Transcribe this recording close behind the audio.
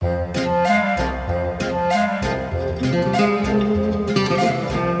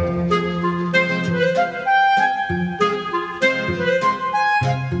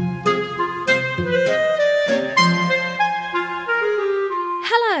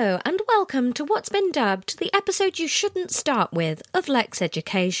Hello, and welcome to what's been dubbed the episode you shouldn't start with of Lex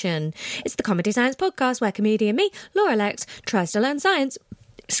Education. It's the comedy science podcast where comedian me, Laura Lex, tries to learn science,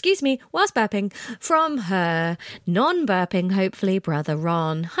 whilst burping, from her non-burping, hopefully, brother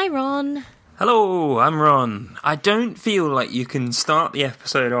Ron. Hi, Ron. Hello, I'm Ron. I don't feel like you can start the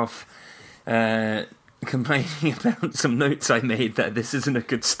episode off complaining about some notes I made that this isn't a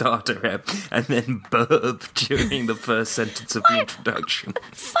good starter ep, and then burp during the first sentence of the introduction.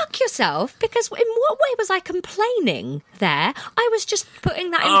 Fuck yourself, because in what way was I complaining there? I was just putting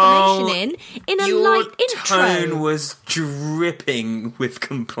that information in a light intro. Your tone was dripping with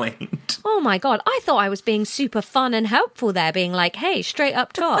complaint. Oh my god, I thought I was being super fun and helpful there, being like, hey, straight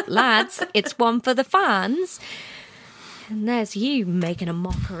up top, lads, it's one for the fans. And there's you making a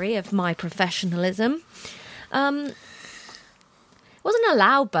mockery of my professionalism. It wasn't a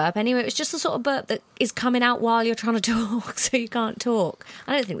loud burp anyway, it was just the sort of burp that is coming out while you're trying to talk, so you can't talk.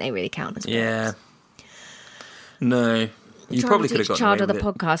 I don't think they really count as burps. Yeah. No. You probably could have gotten Child away of the with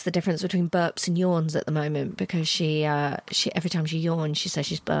it. podcast the difference between burps and yawns at the moment, because she every time she yawns, she says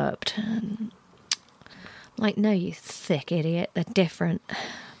she's burped. And I'm like, no, you thick idiot, they're different.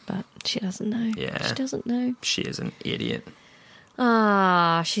 But she doesn't know. Yeah. She doesn't know. She is an idiot.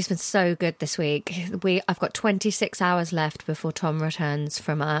 She's been so good this week. I've got 26 hours left before Tom returns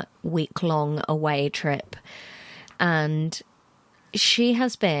from a week-long away trip. And she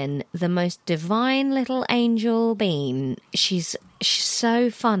has been the most divine little angel bean. She's so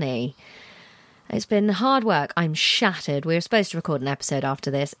funny. It's been hard work. I'm shattered. We were supposed to record an episode after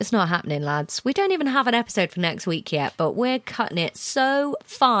this. It's not happening, lads. We don't even have an episode for next week yet, but we're cutting it so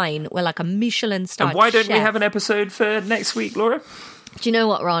fine. We're like a Michelin-star chef. And why don't we have an episode for next week, Laura? Do you know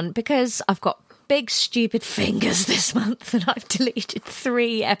what, Ron? Because I've got big, stupid fingers this month and I've deleted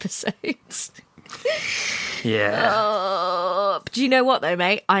 3 episodes. Yeah. Do you know what, though,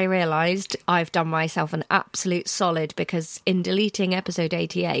 mate? I realised I've done myself an absolute solid, because in deleting episode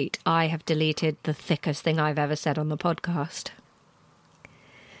 88, I have deleted the thickest thing I've ever said on the podcast.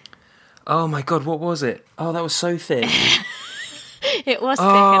 Oh my god, what was it? Oh, that was so thick. It was thick,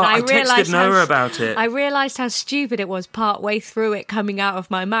 and I texted Noah about it. I realised how stupid it was part way through it coming out of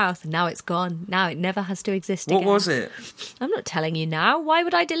my mouth, and now it's gone. Now it never has to exist again. What was it? I'm not telling you now. Why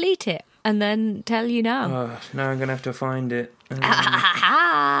would I delete it and then tell you now? Oh, now I'm going to have to find it.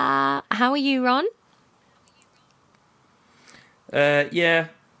 How are you, Ron? Yeah.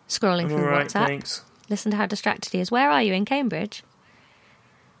 Scrolling through All right, WhatsApp. thanks. Listen to how distracted he is. Where are you, in Cambridge?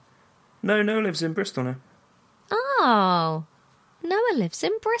 No, Noah lives in Bristol now. Oh, Noah lives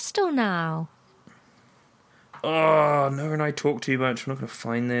in Bristol now. Oh, Noah and I talk too much. I'm not going to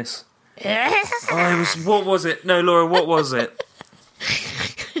find this. What was it? No, Laura, what was it?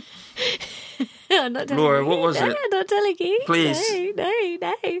 I'm not telling Laura, you. what was it? I'm not telling you. Please. No.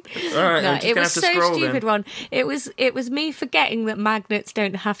 All right, No, I'm just it going to have was to so scroll stupid, then. Ron. It was me forgetting that magnets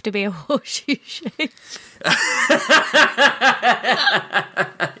don't have to be a horseshoe shape.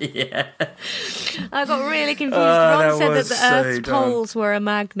 Yeah. I got really confused. Oh, Ron said that was the so Earth's dumb. poles were a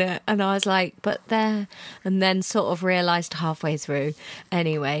magnet, and I was like, but they're... And then sort of realised halfway through.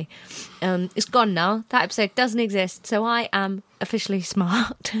 Anyway, it's gone now. That episode doesn't exist, so I am officially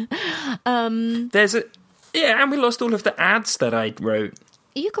smart. There's a... Yeah, and we lost all of the ads that I wrote.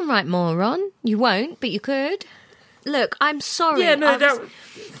 You can write more, Ron. You won't, but you could. Look, I'm sorry. Yeah, no,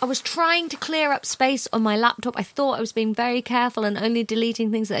 I was trying to clear up space on my laptop. I thought I was being very careful and only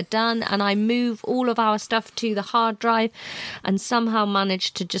deleting things that are done, and I move all of our stuff to the hard drive and somehow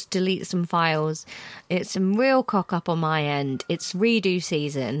managed to just delete some files. It's some real cock up on my end. It's redo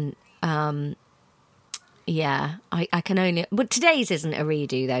season. Yeah, I can only... But today's isn't a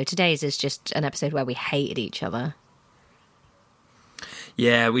redo, though. Today's is just an episode where we hated each other.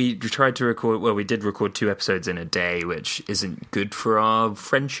 Yeah, we tried to record... Well, we did record 2 episodes in a day, which isn't good for our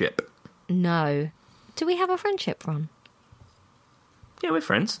friendship. No. Do we have a friendship, Ron? Yeah, we're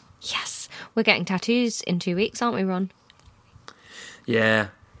friends. Yes. We're getting tattoos in 2 weeks, aren't we, Ron? Yeah.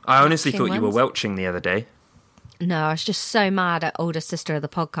 I honestly thought you were ones? welching the other day. No, I was just so mad at older sister of the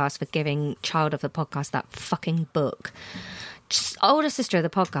podcast for giving child of the podcast that fucking book. Just, older sister of the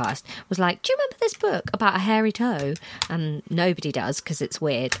podcast was like, do you remember this book about a hairy toe? And nobody does, because it's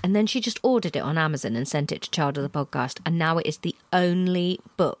weird. And then she just ordered it on Amazon and sent it to Child of the Podcast. And now it is the only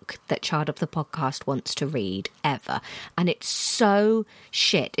book that Child of the Podcast wants to read ever. And it's so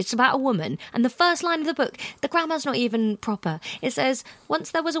shit. It's about a woman. And the first line of the book, the grammar's not even proper. It says,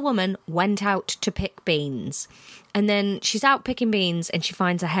 once there was a woman went out to pick beans. And then she's out picking beans and she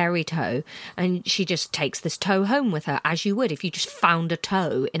finds a hairy toe, and she just takes this toe home with her, as you would if you just found a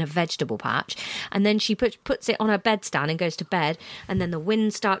toe in a vegetable patch, and then she puts it on her bedstand and goes to bed, and then the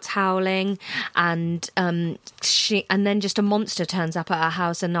wind starts howling, and then just a monster turns up at her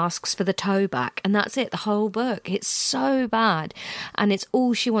house and asks for the toe back, and that's it, the whole book. It's so bad, and it's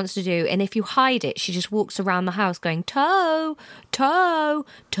all she wants to do, and if you hide it, she just walks around the house going toe, toe,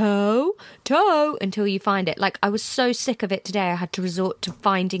 toe, toe, until you find it. Like, I was so sick of it today, I had to resort to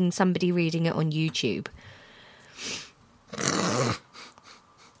finding somebody reading it on YouTube.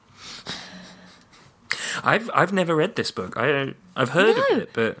 I've never read this book. I've heard of it,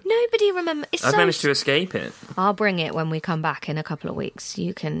 but nobody remember. I've managed to escape it. I'll bring it when we come back in a couple of weeks.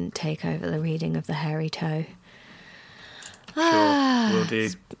 You can take over the reading of the hairy toe. Sure, will do.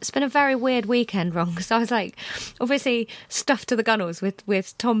 It's been a very weird weekend, Ron, because I was like, obviously stuffed to the gunnels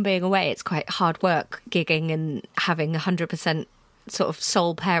with Tom being away. It's quite hard work gigging and having 100% sort of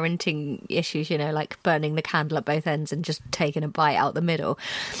soul parenting issues, you know, like burning the candle at both ends and just taking a bite out the middle.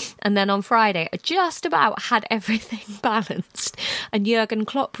 And then on Friday, I just about had everything balanced, and Jurgen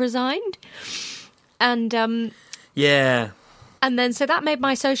Klopp resigned. And yeah. And then, so that made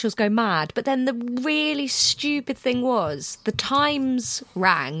my socials go mad. But then the really stupid thing was, the Times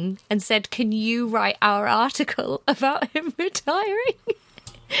rang and said, can you write our article about him retiring?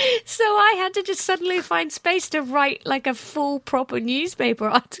 So I had to just suddenly find space to write like a full proper newspaper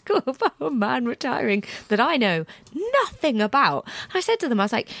article about a man retiring that I know nothing about. I said to them, I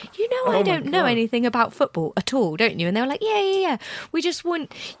was like, you know, I don't know anything about football at all, don't you? And they were like, yeah. We just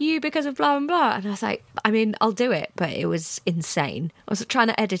want you because of blah, blah, blah. And I was like, I mean, I'll do it. But it was insane. I was trying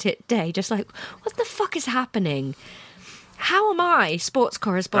to edit it today, just like, what the fuck is happening? How am I sports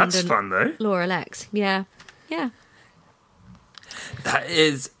correspondent? That's fun, though. Laura Lex. Yeah. That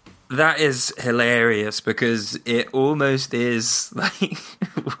is hilarious, because it almost is like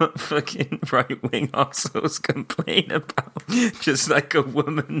what fucking right-wing assholes complain about. Just like a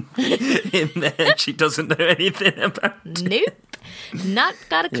woman in there she doesn't know anything about. Nope. Not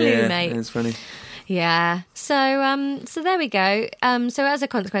got a clue, mate. It's funny. Yeah. So there we go. So as a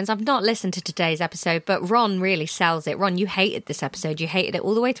consequence, I've not listened to today's episode, but Ron really sells it. Ron, you hated this episode. You hated it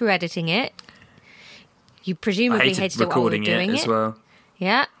all the way through editing it. You presumably hated it while we were doing it as well.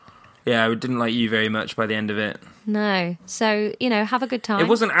 Yeah. Yeah, I didn't like you very much by the end of it. No. So, you know, have a good time. It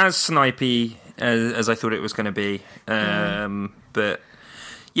wasn't as snipey as I thought it was going to be. But,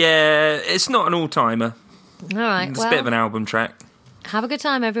 yeah, it's not an all-timer. All right, It's a bit of an album track. Have a good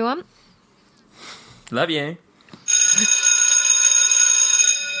time, everyone. Love you.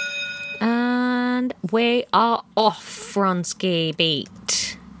 And we are off, Fronsky Beat.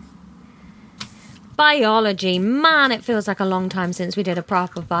 Biology. Man, it feels like a long time since we did a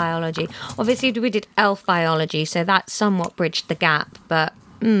proper biology. Obviously, we did elf biology, so that somewhat bridged the gap, but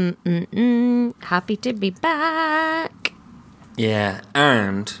happy to be back. Yeah,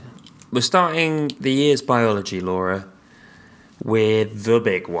 and we're starting the year's biology, Laura, with the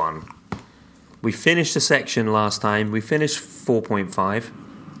big one. We finished the section last time. We finished 4.5.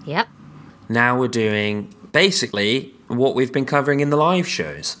 Yep. Now we're doing, basically, what we've been covering in the live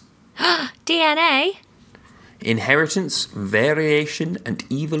shows. DNA. Inheritance, variation, and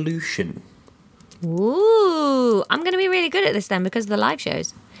evolution. Ooh, I'm going to be really good at this then because of the live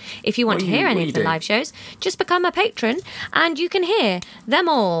shows. If you want to hear any of the live shows, just become a patron and you can hear them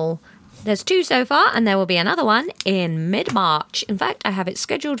all. There's 2 so far, and there will be another one in mid-March. In fact, I have it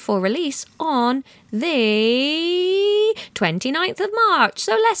scheduled for release on the 29th of March.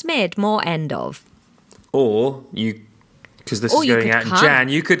 So less mid, more end of. Or you... Because this is going out in Jan,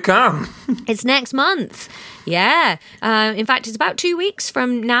 you could come. It's next month. Yeah. In fact, it's about 2 weeks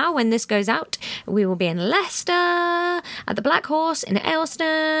from now when this goes out. We will be in Leicester at the Black Horse in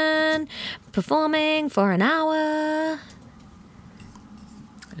Ayleston, performing for an hour.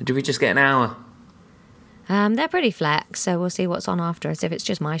 Do we just get an hour? They're pretty flex, so we'll see what's on afterwards. If it's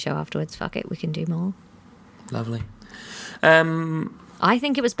just my show afterwards, fuck it, we can do more. Lovely. I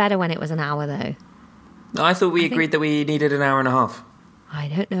think it was better when it was an hour, though. I thought we agreed that we needed an hour and a half. I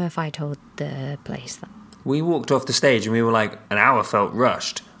don't know if I told the place that. We walked off the stage and we were like, an hour felt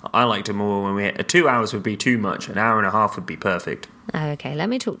rushed. I liked it more when we had 2 hours would be too much. An hour and a half would be perfect. Okay, let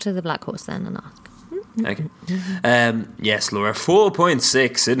me talk to the Black Horse then and ask. Okay. Yes, Laura.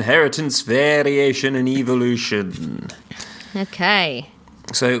 4.6, inheritance, variation, and evolution. Okay.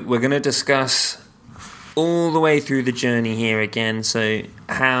 So we're going to discuss all the way through the journey here again. So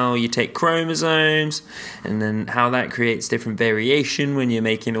how you take chromosomes and then how that creates different variation when you're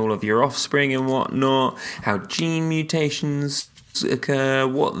making all of your offspring and whatnot. How gene mutations occur,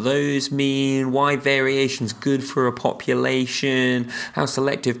 what those mean, why variation's good for a population, how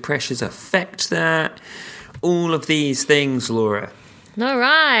selective pressures affect that. all of these things, Laura. All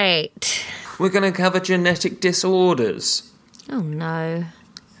right. We're going to cover genetic disorders. Oh, no.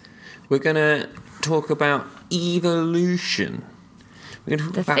 We're going to talk about evolution. We're going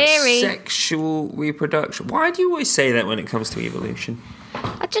to talk about theory. sexual reproduction. Why do you always say that when it comes to evolution?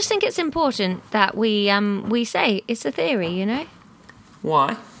 I just think it's important that we say it's a theory, you know?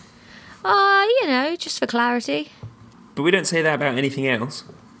 Why? Just for clarity. But we don't say that about anything else.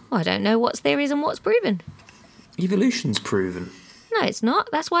 Well, I don't know what's theories and what's proven. Evolution's proven. No, it's not.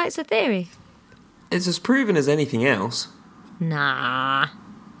 That's why it's a theory. It's as proven as anything else. Nah.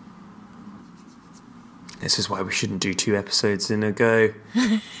 This is why we shouldn't do 2 episodes in a go.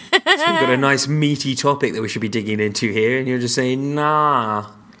 So we've got a nice meaty topic that we should be digging into here, and you're just saying,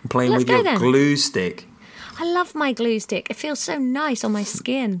 nah, I'm playing with your glue stick. I love my glue stick. It feels so nice on my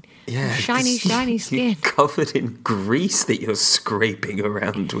skin. Yeah. Shiny skin. You're covered in grease that you're scraping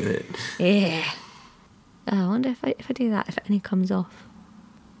around with it. Yeah. Oh, I wonder if I do that, if any comes off.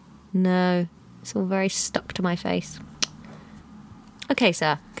 No. It's all very stuck to my face. Okay,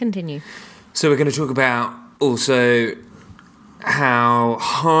 sir. Continue. So we're going to talk about also how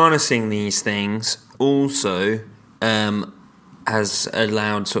harnessing these things also has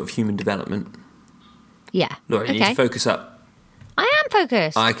allowed sort of human development. Yeah. Laura, you need to focus up. I am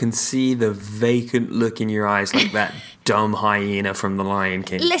focused. I can see the vacant look in your eyes like that dumb hyena from The Lion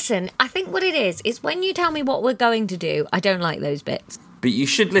King. Listen, I think what it is when you tell me what we're going to do, I don't like those bits. But you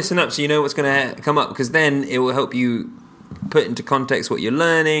should listen up so you know what's going to come up, because then it will help you put into context what you're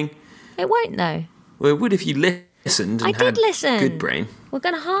learning. It won't, though. Well, it would if you listened and I did listen. Good brain. We're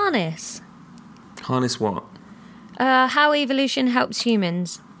going to harness. Harness what? How evolution helps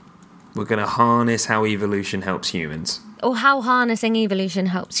humans. We're going to harness how evolution helps humans. Or how harnessing evolution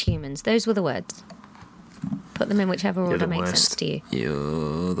helps humans. Those were the words. Put them in whichever order makes sense to you.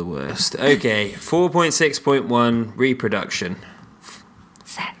 You're the worst. Okay, 4.6.1, reproduction.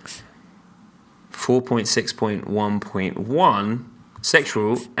 Sex. 4.6.1.1,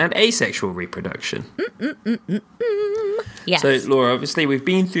 sexual and asexual reproduction. Yes. So, Laura, obviously we've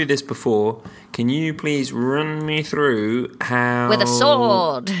been through this before. Can you please run me through how... With a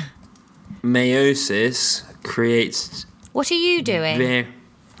sword. Meiosis creates... What are you doing?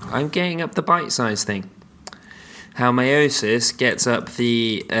 I'm getting up the bite-size thing. How meiosis gets up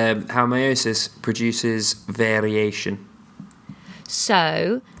the... how meiosis produces variation.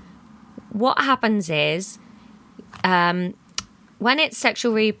 So, what happens is... when it's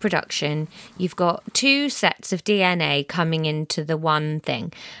sexual reproduction, you've got 2 sets of DNA coming into the one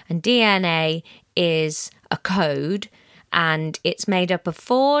thing. And DNA is a code, and it's made up of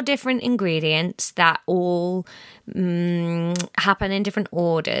 4 different ingredients that all happen in different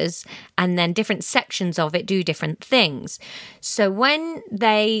orders, and then different sections of it do different things. So when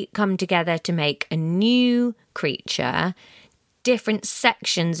they come together to make a new creature, different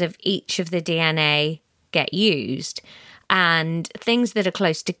sections of each of the DNA get used. And things that are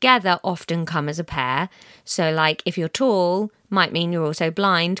close together often come as a pair. So, like, if you're tall, might mean you're also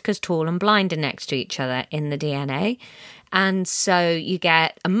blind, because tall and blind are next to each other in the DNA. And so you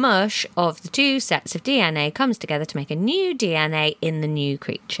get a mush of the 2 sets of DNA comes together to make a new DNA in the new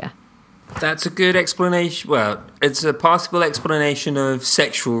creature. That's a good explanation. Well, it's a possible explanation of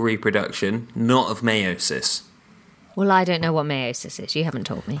sexual reproduction, not of meiosis. Well, I don't know what meiosis is. You haven't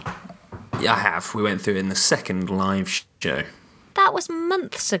told me. Yeah, I have. We went through it in the second live show. That was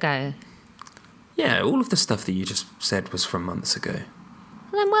months ago. Yeah, all of the stuff that you just said was from months ago.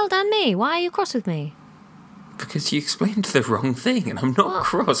 Well, then well done me. Why are you cross with me? Because you explained the wrong thing, and I'm not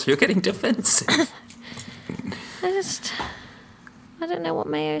cross. You're getting defensive. I don't know what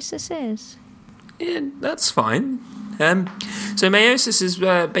meiosis is. Yeah, that's fine. So meiosis is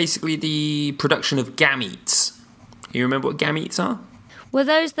basically the production of gametes. You remember what gametes are? Were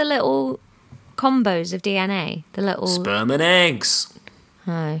those the little combos of DNA? The little... Sperm and eggs.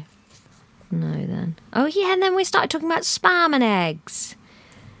 Oh. No, then. Oh, yeah, and then we started talking about spam and eggs.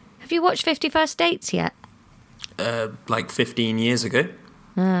 Have you watched 50 First Dates yet? Like 15 years ago.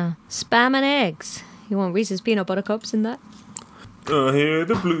 Spam and eggs. You want Reese's Peanut Butter Cups in that? I hear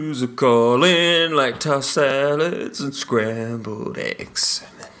the blues are calling like tossed salads and scrambled eggs.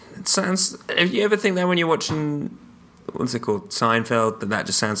 It sounds... Have you ever think that when you're watching... What's it called? Seinfeld? That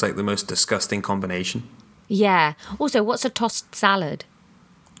just sounds like the most disgusting combination. Yeah. Also, what's a tossed salad?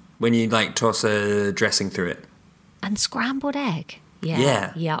 When you, like, toss a dressing through it. And scrambled egg.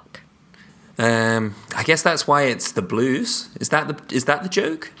 Yeah. Yuck. I guess that's why it's the blues. Is that the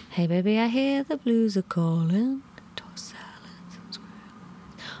joke? Hey, baby, I hear the blues are calling. Tossed salads and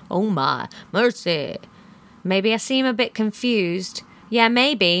scrambled. Oh, my mercy. Maybe I seem a bit confused. Yeah,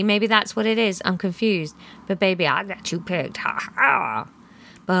 maybe that's what it is. I'm confused. But baby, I got you picked. Ha ha.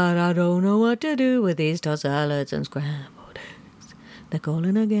 But I don't know what to do with these tossed salads and scrambled eggs. They're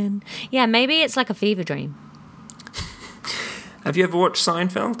calling again. Yeah, maybe it's like a fever dream. Have you ever watched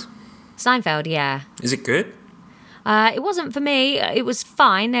Seinfeld? Seinfeld, yeah. Is it good? It wasn't for me. It was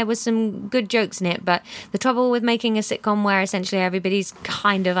fine. There was some good jokes in it, but the trouble with making a sitcom where essentially everybody's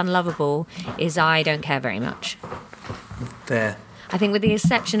kind of unlovable is I don't care very much. Fair. I think with the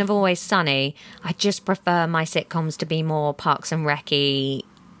exception of Always Sunny, I just prefer my sitcoms to be more Parks and Rec-y,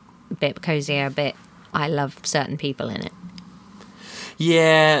 a bit cosier, a bit I love certain people in it.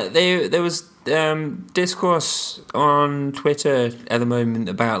 Yeah, there was discourse on Twitter at the moment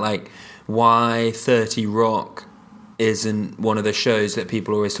about like why 30 Rock isn't one of the shows that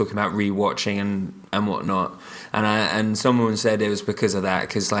people are always talking about rewatching and whatnot. And someone said it was because of that,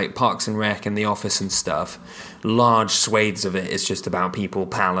 because like Parks and Rec and The Office and stuff, large swathes of it is just about people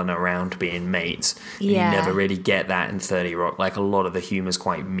palling around being mates. Yeah. And you never really get that in 30 Rock. Like a lot of the humour's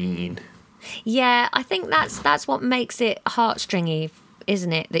quite mean. Yeah, I think that's what makes it heartstringy,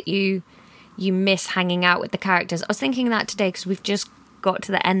 isn't it? That you miss hanging out with the characters. I was thinking that today because we've just got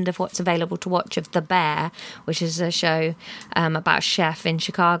to the end of what's available to watch of The Bear, which is a show about a chef in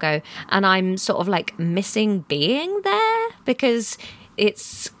Chicago, and I'm sort of like missing being there because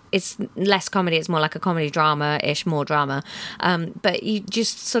it's less comedy, it's more like a comedy drama-ish, more drama, but you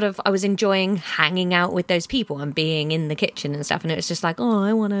just sort of, I was enjoying hanging out with those people and being in the kitchen and stuff, and it was just like, oh,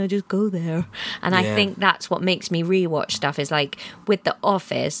 I want to just go there. And I think that's what makes me rewatch stuff, is like with The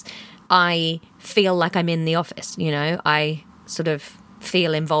Office, I feel like I'm in the office, you know, I sort of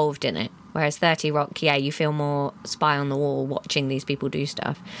feel involved in it. Whereas 30 Rock, yeah, you feel more spy on the wall watching these people do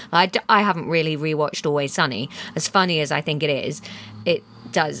stuff. I haven't really rewatched Always Sunny. As funny as I think it is, it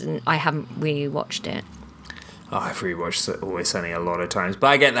doesn't. I haven't rewatched it. Oh, I've rewatched Always Sunny a lot of times, but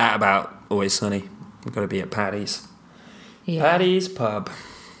I get that about Always Sunny. I've got to be at Paddy's. Yeah. Paddy's Pub.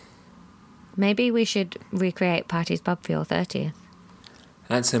 Maybe we should recreate Paddy's Pub for your 30th.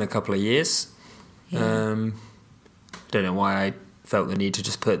 That's in a couple of years. Yeah. Don't know why I felt the need to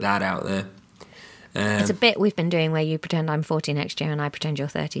just put that out there. It's a bit we've been doing where you pretend I'm 40 next year and I pretend you're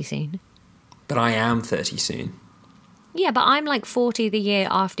 30 soon. But I am 30 soon. Yeah, but I'm like 40 the year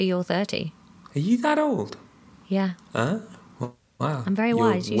after you're 30. Are you that old? Yeah. Wow. I'm very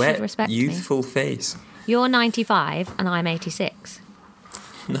wise. You should respect me. Youthful face. You're 95 and I'm 86.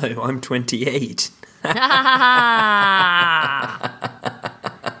 No, I'm 28.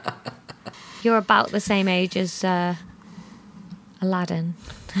 You're about the same age as Aladdin.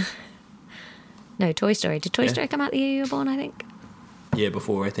 No, Toy Story. Did Toy Story come out the year you were born, I think? Yeah,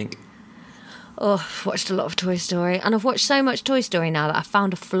 before, I think. Oh, I've watched a lot of Toy Story. And I've watched so much Toy Story now that I've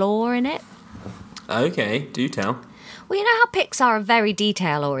found a flaw in it. Okay, do tell. Well, you know how Pixar are very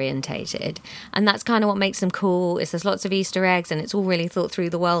detail-orientated, and that's kind of what makes them cool, is there's lots of Easter eggs, and it's all really thought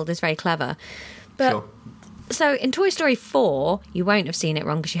through. The world is very clever. But Sure. So in Toy Story 4, you won't have seen it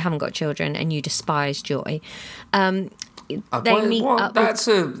wrong because you haven't got children and you despise joy. That's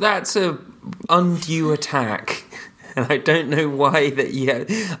a undue attack. And I don't know why that you...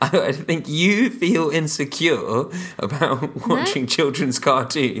 I think you feel insecure about watching children's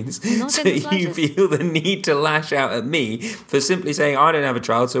cartoons. So you feel the need to lash out at me for simply saying, I don't have a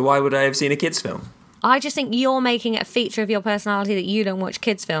child, so why would I have seen a kids' film? I just think you're making it a feature of your personality that you don't watch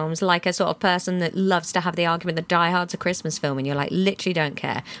kids' films, like a sort of person that loves to have the argument that Die Hard's a Christmas film, and you're like, literally don't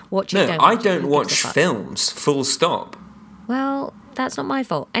care. I don't watch films, full stop. Well, that's not my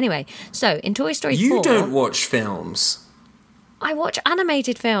fault. Anyway, so in Toy Story 4... You don't watch films. I watch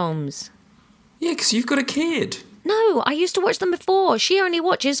animated films. Yeah, because you've got a kid. No, I used to watch them before. She only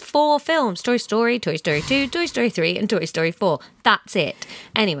watches 4 films. Toy Story, Toy Story 2, Toy Story 3 and Toy Story 4. That's it.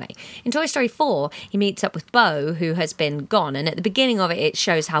 Anyway, in Toy Story 4, he meets up with Bo, who has been gone. And at the beginning of it, it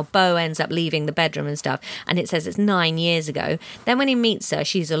shows how Bo ends up leaving the bedroom and stuff. And it says it's 9 years ago. Then when he meets her,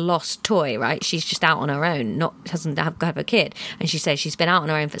 she's a lost toy, right? She's just out on her own, doesn't have a kid. And she says she's been out on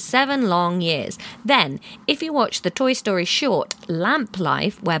her own for 7 long years. Then, if you watch the Toy Story short, Lamp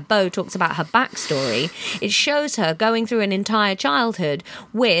Life, where Bo talks about her backstory, it shows her going through an entire childhood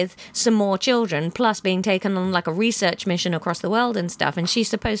with some more children, plus being taken on like a research mission across the world and stuff, and she's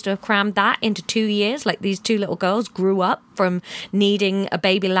supposed to have crammed that into 2 years. Like, these 2 little girls grew up from needing a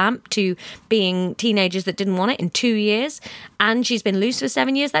baby lamp to being teenagers that didn't want it in 2 years, and she's been loose for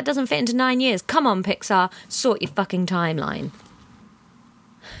 7 years. That doesn't fit into 9 years. Come on, Pixar, sort your fucking timeline.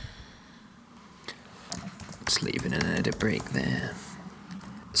 Just leaving an edit break there.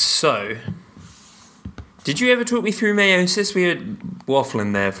 So, Did you ever talk me through meiosis? We were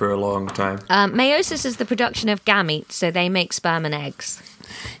waffling there for a long time. Meiosis is the production of gametes, so they make sperm and eggs.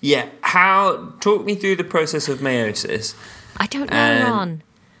 Yeah, talk me through the process of meiosis. I don't know, Ron.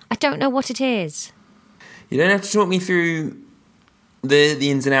 I don't know what it is. You don't have to talk me through the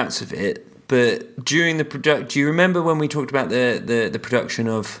ins and outs of it, but during the do you remember when we talked about the production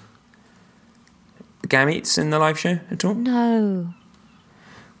of gametes in the live show at all? No.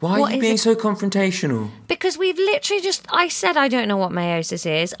 Why are you being so confrontational? Because we've literally I said I don't know what meiosis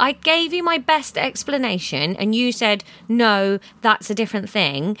is. I gave you my best explanation and you said, no, that's a different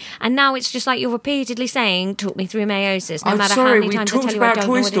thing. And now it's just like you're repeatedly saying, talk me through meiosis, no matter how many times I tell you I don't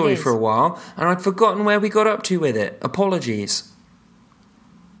know what it is. We talked about Toy Story for a while and I'd forgotten where we got up to with it. Apologies.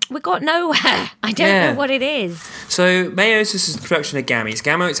 We got nowhere. I don't know what it is. So meiosis is the production of gametes.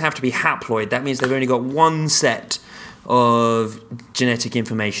 Gametes have to be haploid. That means they've only got one set of genetic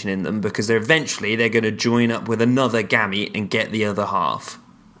information in them because they're going to join up with another gamete and get the other half.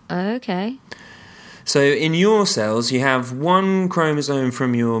 Okay. So in your cells, you have one chromosome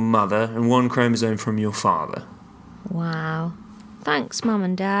from your mother and one chromosome from your father. Wow. Thanks, Mum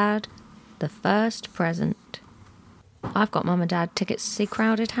and Dad. The first present. I've got Mum and Dad tickets to see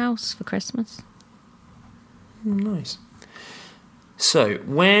Crowded House for Christmas. Nice. So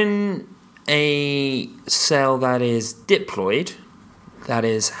when a cell that is diploid, that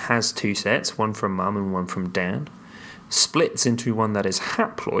is, has two sets, one from mum and one from dad, splits into one that is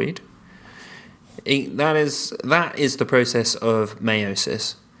haploid, that is the process of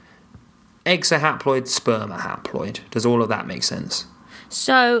meiosis. Eggs are haploid, sperm are haploid. Does all of that make sense?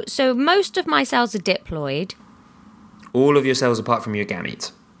 So most of my cells are diploid. All of your cells apart from your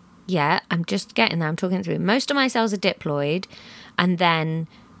gametes. Yeah, I'm just getting there. I'm talking through. Most of my cells are diploid, and then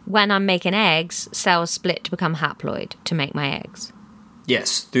when I'm making eggs, cells split to become haploid to make my eggs.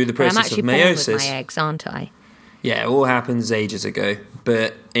 Yes, through the process of meiosis. I'm actually born with my eggs, aren't I? Yeah, it all happens ages ago.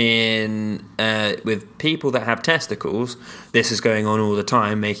 But with people that have testicles, this is going on all the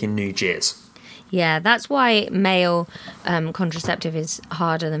time, making new jizz. Yeah, that's why male contraceptive is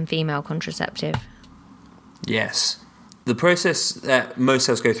harder than female contraceptive. Yes. The process that most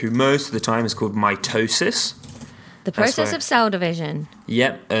cells go through most of the time is called mitosis. The process of cell division.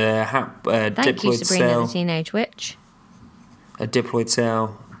 Yep. Thank you, Sabrina the Teenage Witch. A diploid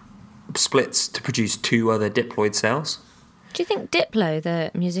cell splits to produce two other diploid cells. Do you think Diplo,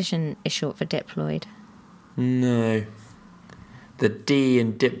 the musician, is short for diploid? No. The D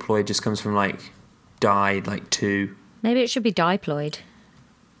in diploid just comes from, two. Maybe it should be diploid.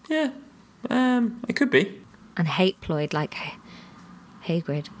 Yeah. It could be. And hateploid, like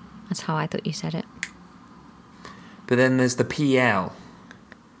Hagrid. That's how I thought you said it. But then there's the PL.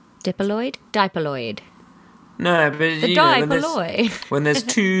 Diploid? Diploid. No, but the diploid. When there's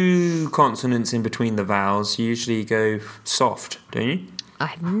two consonants in between the vowels, you usually go soft, don't you? I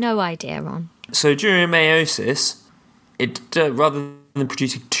have no idea, Ron. So during meiosis, rather than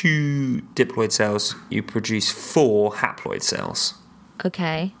producing two diploid cells, you produce 4 haploid cells.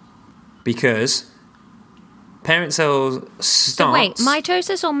 Okay. Because parent cells starts... So wait,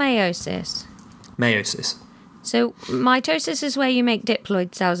 mitosis or meiosis? Meiosis. So mitosis is where you make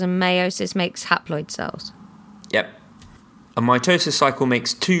diploid cells and meiosis makes haploid cells? Yep. A mitosis cycle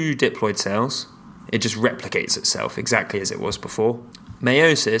makes 2 diploid cells. It just replicates itself exactly as it was before.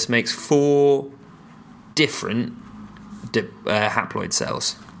 Meiosis makes 4 different haploid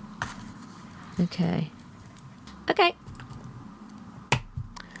cells. Okay.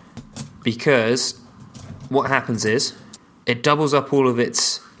 Because what happens is it doubles up all of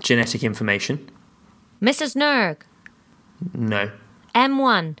its genetic information. Mrs. Nerg. No.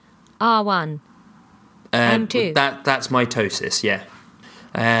 M1, R1, M2. That's mitosis, yeah.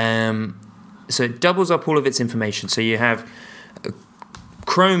 So it doubles up all of its information. So you have a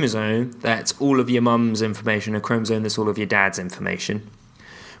chromosome that's all of your mum's information, a chromosome that's all of your dad's information.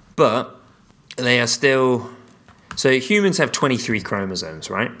 But they are still... So humans have 23 chromosomes,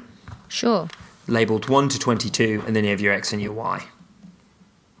 right? Sure. Labelled 1 to 22, and then you have your X and your Y.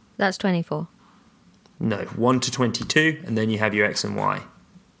 That's 24. No, 1 to 22, and then you have your X and Y.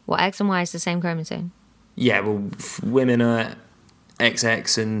 What, X and Y is the same chromosome? Yeah, well, women are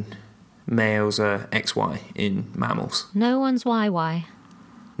XX and males are XY in mammals. No one's YY.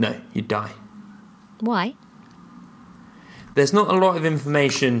 No, you'd die. Why? There's not a lot of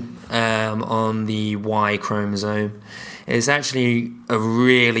information on the Y chromosome. It's actually a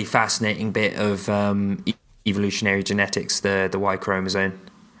really fascinating bit of evolutionary genetics, the Y chromosome.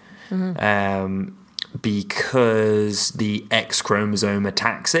 Mm-hmm. Because the X chromosome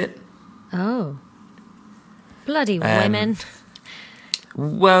attacks it. Oh. Bloody women.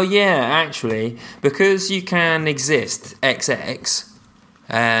 Well, yeah, actually, because you can exist XX,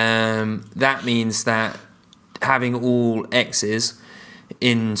 that means that having all X's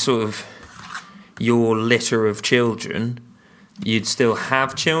in sort of your litter of children, you'd still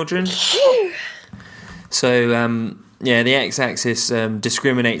have children. So, the X-axis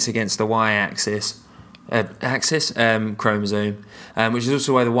discriminates against the Y-axis chromosome, which is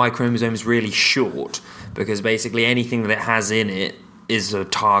also why the Y chromosome is really short, because basically anything that it has in it is a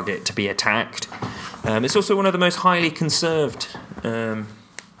target to be attacked. It's also one of the most highly conserved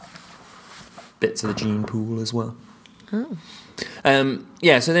bits of the gene pool as well. Oh.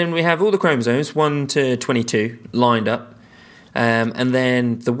 So then we have all the chromosomes, 1 to 22, lined up. And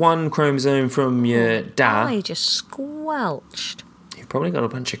then the one chromosome from your dad... I just squelched. You've probably got a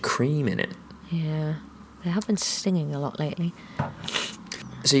bunch of cream in it. Yeah, they have been stinging a lot lately.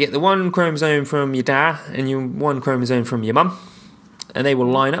 So you get the one chromosome from your dad and your one chromosome from your mum, and they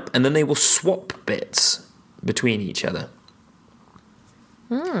will line up, and then they will swap bits between each other.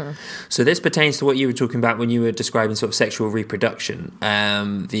 So this pertains to what you were talking about when you were describing sort of sexual reproduction,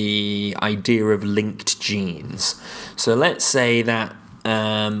 the idea of linked genes. So let's say that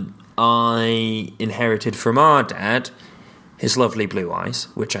I inherited from our dad his lovely blue eyes,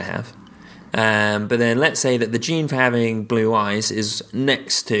 which I have. But then let's say that the gene for having blue eyes is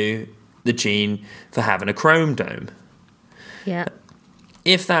next to the gene for having a chromosome. Yeah.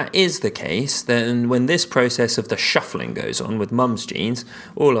 If that is the case, then when this process of the shuffling goes on with mum's genes,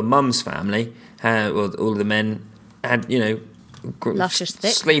 all of mum's family, all the men had, Luscious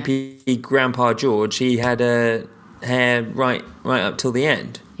thick sleepy Grandpa George, he had hair right up till the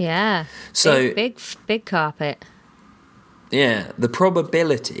end. Yeah. So big carpet. Yeah, the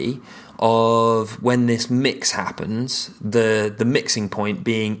probability of when this mix happens, the mixing point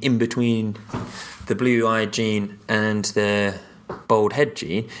being in between the blue-eyed gene and the bald head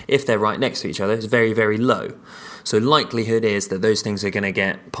gene, if they're right next to each other, is very, very low. So likelihood is that those things are going to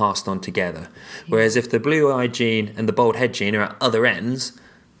get passed on together. Whereas if the blue-eyed gene and the bald head gene are at other ends,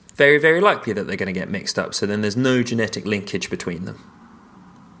 very, very likely that they're going to get mixed up. So then there's no genetic linkage between them.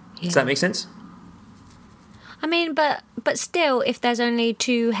 Yeah. Does that make sense? I mean, but still, if there's only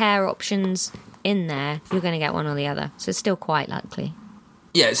two hair options in there, you're going to get one or the other. So it's still quite likely.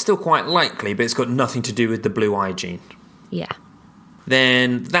 Yeah, it's still quite likely, but it's got nothing to do with the blue-eyed gene. Yeah.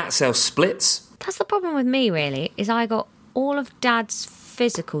 Then that cell splits. That's the problem with me, really, is I got all of Dad's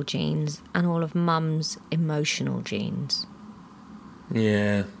physical genes and all of Mum's emotional genes.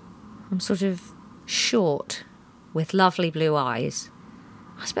 Yeah. I'm sort of short with lovely blue eyes.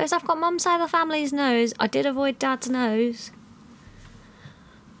 I suppose I've got Mum's side of the family's nose. I did avoid Dad's nose.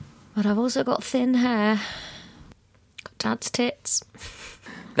 But I've also got thin hair. Got Dad's tits.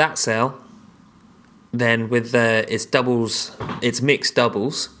 That cell, then with its mixed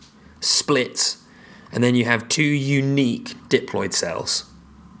doubles, splits, and then you have two unique diploid cells.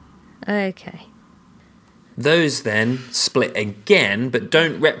 Okay. Those then split again, but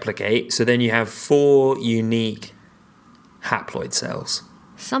don't replicate, so then you have 4 unique haploid cells.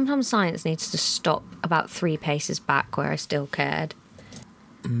 Sometimes science needs to stop about 3 paces back where I still cared.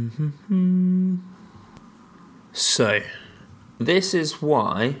 Mm-hmm. So, this is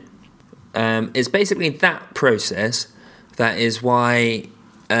why... it's basically that process that is why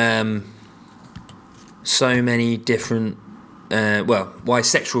so many different... why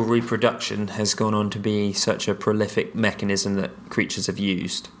sexual reproduction has gone on to be such a prolific mechanism that creatures have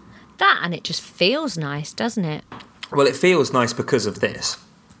used. That, and it just feels nice, doesn't it? Well, it feels nice because of this.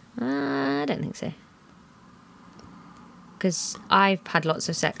 I don't think so. Because I've had lots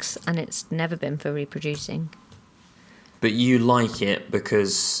of sex and it's never been for reproducing. But you like it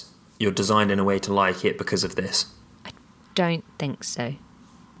because you're designed in a way to like it because of this? I don't think so.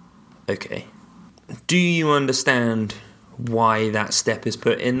 Okay. Do you understand why that step is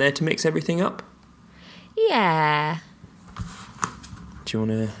put in there to mix everything up? Yeah. Do you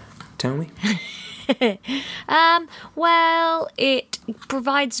want to tell me? Well, it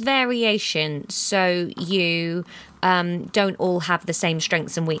provides variation, so you don't all have the same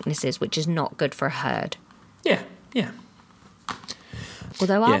strengths and weaknesses, which is not good for a herd. Yeah.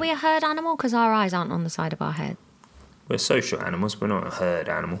 Although, are we a herd animal? Because our eyes aren't on the side of our head. We're social animals, we're not a herd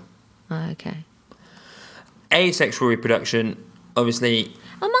animal. Oh, okay. Asexual reproduction, obviously...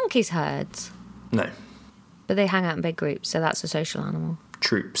 Are monkeys herds? No. But they hang out in big groups, so that's a social animal.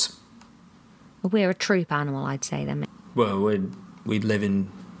 Troops. Well, we're a troop animal, I'd say, then. Well, we live in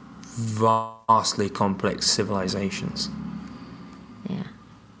vastly complex civilizations. Yeah.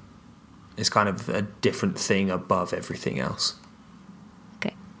 It's kind of a different thing above everything else.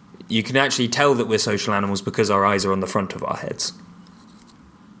 Okay. You can actually tell that we're social animals because our eyes are on the front of our heads.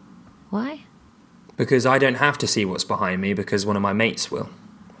 Because I don't have to see what's behind me because one of my mates will.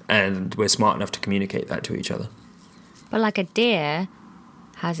 And we're smart enough to communicate that to each other. But like a deer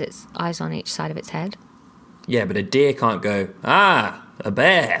has its eyes on each side of its head. Yeah, but a deer can't go, a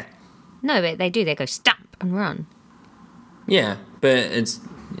bear. No, but they do. They go stamp and run. Yeah, but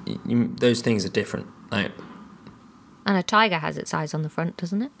those things are different. Like, And a tiger has its eyes on the front,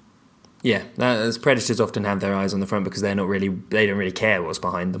 doesn't it? yeah, as predators often have their eyes on the front because they don't really care what's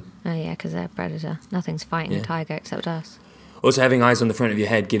behind them. Oh yeah, because they're a predator. Nothing's fighting a tiger except us. Also, having eyes on the front of your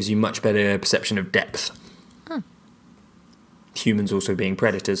head gives you much better perception of depth. Oh. Humans also being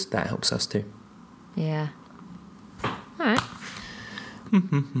predators, that helps us too. Yeah. All right.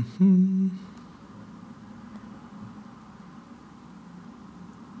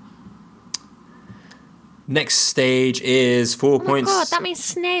 Next stage is 4 points. Oh my God, that means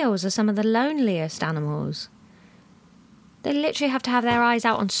snails are some of the loneliest animals. They literally have to have their eyes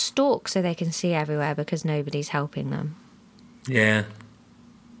out on stalks so they can see everywhere because nobody's helping them. Yeah.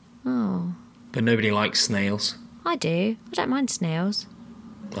 Oh. But nobody likes snails. I do. I don't mind snails.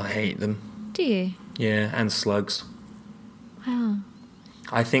 I hate them. Do you? Yeah, and slugs. Oh.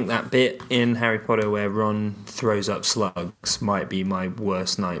 I think that bit in Harry Potter where Ron throws up slugs might be my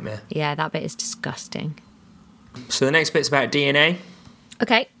worst nightmare. Yeah, that bit is disgusting. So the next bit's about DNA.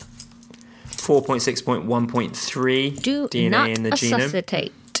 Okay. 4.6.1.3. Do DNA not in the genome.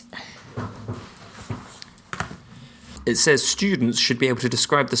 resuscitate. It says students should be able to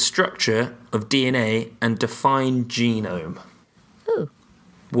describe the structure of DNA and define genome. Ooh.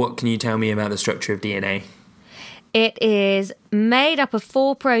 What can you tell me about the structure of DNA? It is made up of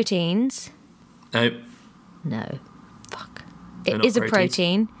 4 proteins. No. No. Fuck. They're It not is a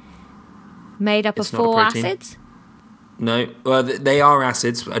protein. Made up It's of not a 4 protein. acids. No. Well, they are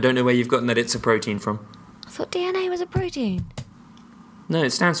acids. I don't know where you've gotten that it's a protein from. I thought DNA was a protein. No, it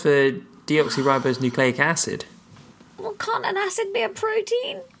stands for deoxyribonucleic acid. Well, can't an acid be a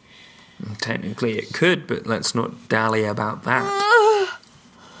protein? Technically it could, but let's not dally about that.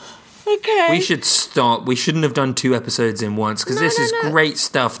 Okay. We should stop. We shouldn't have done 2 episodes in once, because this is great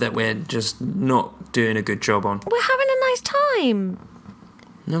stuff that we're just not doing a good job on. We're having a nice time.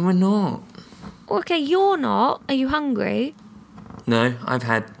 No, we're not. Okay, you're not. Are you hungry? No, I've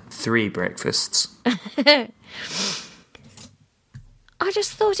had 3 breakfasts. I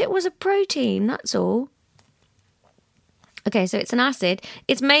just thought it was a protein, that's all. Okay, so it's an acid.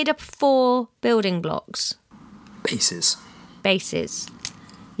 It's made up of 4 building blocks. Bases. Bases.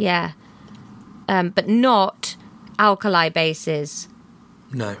 Yeah. But not alkali bases.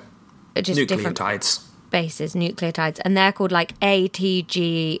 No. Just different Nucleotides. bases, nucleotides. And they're called like A, T,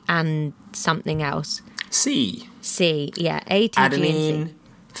 G, and something else. C. C, yeah. A, T, G, and C. Adenine,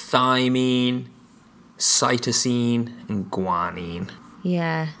 thymine, cytosine, and guanine.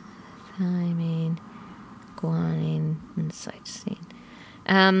 Yeah. Thymine, guanine, and cytosine.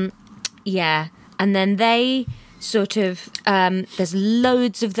 Yeah. And then they sort of, there's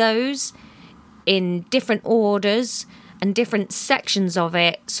loads of those in different orders, and different sections of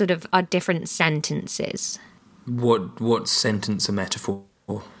it sort of are different sentences. What sentence a metaphor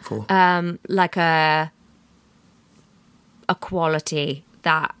for? Like a quality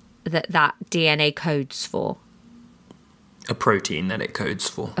that DNA codes for. A protein that it codes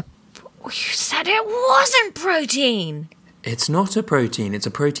for. You said it wasn't protein. It's not a protein. It's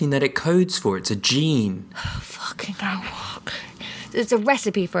a protein that it codes for. It's a gene. Fucking hell. It's a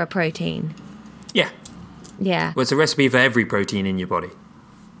recipe for a protein. Yeah. Yeah. Well, it's a recipe for every protein in your body.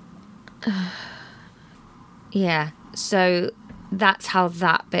 Yeah. So that's how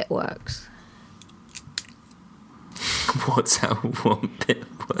that bit works. What's how one bit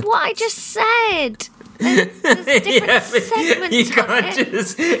works? What I just said. There's different segments. You can't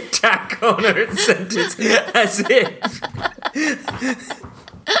just tack on a sentence as if.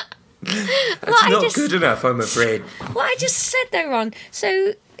 That's not good enough, I'm afraid. What I just said though, Ron.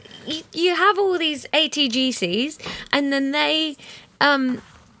 So you have all these ATGCs, and then they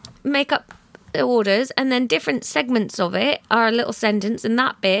make up the orders, and then different segments of it are a little sentence, and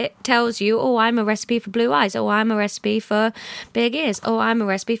that bit tells you, oh, I'm a recipe for blue eyes, oh, I'm a recipe for big ears, oh, I'm a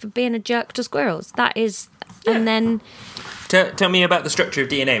recipe for being a jerk to squirrels. That is, yeah. And then... Tell me about the structure of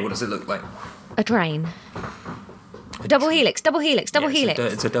DNA. What does it look like? A train. Double helix. It's a double helix.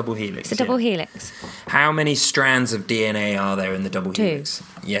 It's a double helix. How many strands of DNA are there in the double helix?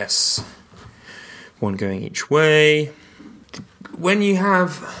 2. Yes. One going each way. When you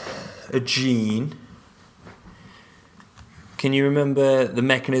have a gene, can you remember the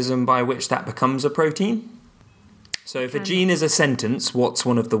mechanism by which that becomes a protein? So if a gene is a sentence, what's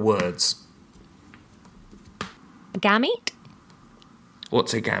one of the words? A gamete?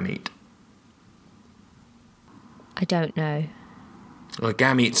 What's a gamete? I don't know. Well,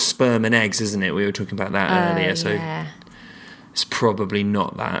 gametes, sperm and eggs, isn't it? We were talking about that earlier, so it's probably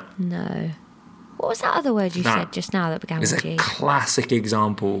not that. No. What was that other word you said just now that began with G? It's a classic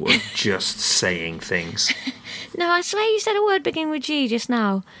example of just saying things. No, I swear you said a word beginning with G just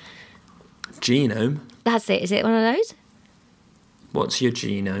now. Genome? That's it. Is it one of those? What's your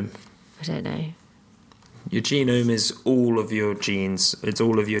genome? I don't know. Your genome is all of your genes. It's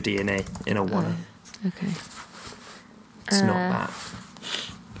all of your DNA in a one. Oh, okay. It's not that.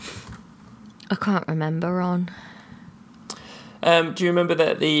 I can't remember, Ron. Do you remember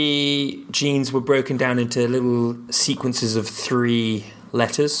that the genes were broken down into little sequences of 3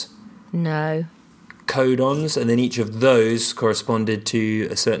 letters? No. Codons, and then each of those corresponded to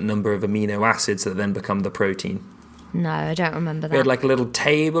a certain number of amino acids that then become the protein. No, I don't remember that. We had like a little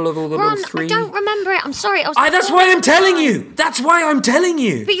table of all the Ron, little 3. I don't remember it. I'm sorry. That's why I'm telling you. That's why I'm telling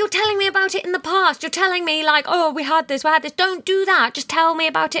you. But you're telling me about it in the past. You're telling me like, oh, we had this. Don't do that. Just tell me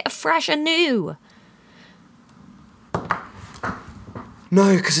about it afresh and new.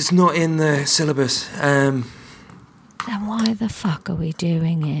 No, because it's not in the syllabus. Then why the fuck are we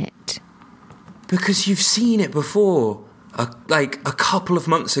doing it? Because you've seen it before, like a couple of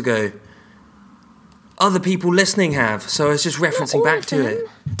months ago. Other people listening have, so I was just referencing back to it.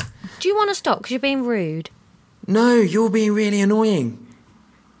 Do you want to stop because you're being rude? No, you're being really annoying.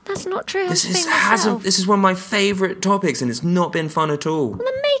 That's not true. This is one of my favourite topics, and it's not been fun at all. Well,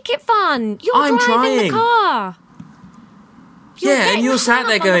 then make it fun. I'm driving trying. the car. And you're sat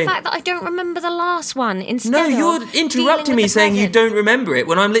there going... the fact that I don't remember the last one instead No, you're interrupting me saying you don't remember it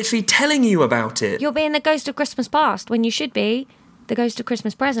when I'm literally telling you about it. You're being the ghost of Christmas past when you should be the ghost of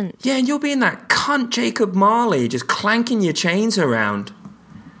Christmas present. Yeah, and you're being that cunt Jacob Marley, just clanking your chains around.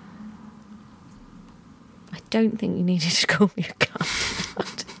 I don't think you needed to call me a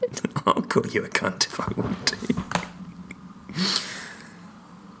cunt. I'll call you a cunt if I want to.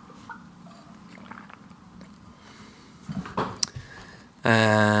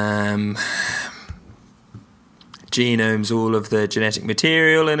 Genome's all of the genetic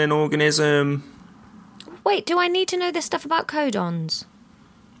material in an organism. Wait, do I need to know this stuff about codons?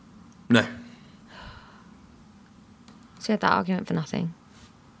 No. So you had that argument for nothing?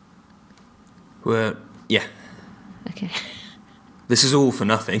 Well, yeah. Okay. This is all for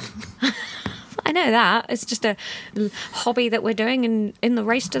nothing. I know that. It's just a hobby that we're doing in the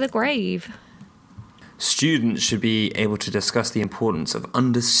race to the grave. Students should be able to discuss the importance of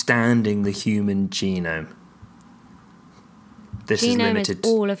understanding the human genome. This is limited. Genome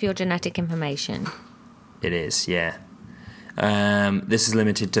is all of your genetic information. It is, yeah. This is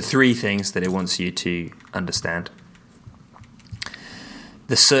limited to 3 things that it wants you to understand.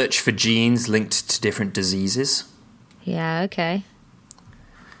 The search for genes linked to different diseases. Yeah, okay.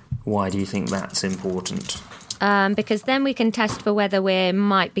 Why do you think that's important? Because then we can test for whether we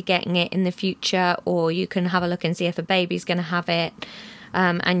might be getting it in the future, or you can have a look and see if a baby's going to have it,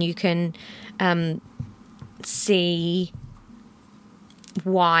 and you can see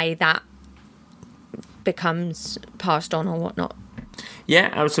why that becomes passed on or whatnot. Yeah,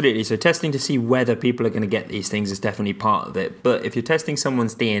 absolutely. So testing to see whether people are going to get these things is definitely part of it. But if you're testing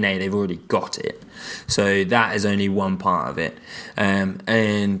someone's DNA, they've already got it. So that is only one part of it.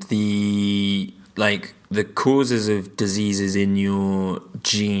 And the causes of diseases in your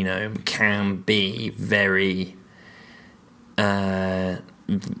genome can be very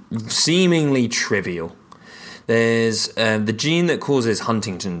seemingly trivial. There's the gene that causes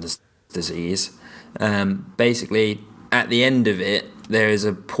Huntington's disease. Basically, at the end of it, there is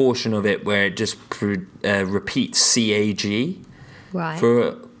a portion of it where it just repeats CAG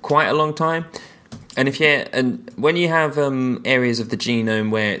for quite a long time. And when you have areas of the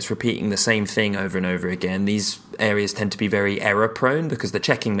genome where it's repeating the same thing over and over again, these areas tend to be very error prone because the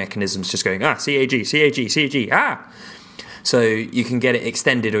checking mechanism's just going, CAG. So you can get it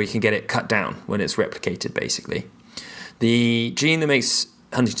extended or you can get it cut down when it's replicated, basically. The gene that makes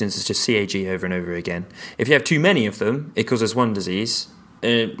Huntington's is just CAG over and over again. If you have too many of them, it causes one disease,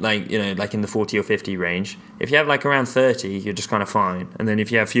 like in the 40 or 50 range. If you have like around 30, you're just kind of fine. And then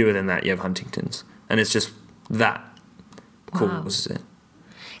if you have fewer than that, you have Huntington's. And it's just that causes it.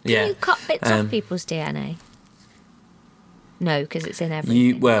 Can you cut bits off people's DNA? No, because it's in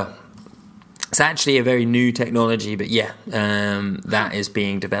everything. It's actually a very new technology, but that is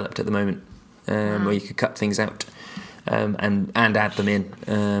being developed at the moment, where you could cut things out and add them in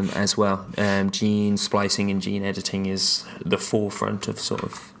as well. Gene splicing and gene editing is the forefront of sort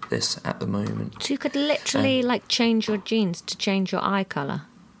of this at the moment. So you could literally change your genes to change your eye colour?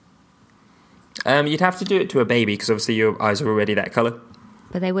 You'd have to do it to a baby because obviously your eyes are already that colour.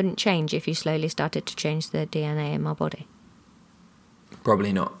 But they wouldn't change if you slowly started to change the DNA in my body?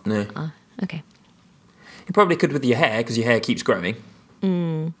 Probably not, no. Oh, okay. You probably could with your hair, because your hair keeps growing.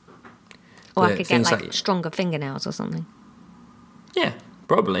 Or I could get, like, stronger fingernails or something. Yeah,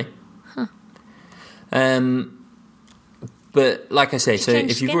 probably. Huh. But, like I say, so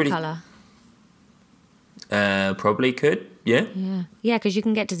if you've already... colour? Probably could, yeah. Yeah, because you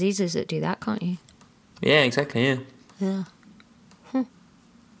can get diseases that do that, can't you? Yeah, exactly, yeah. Yeah.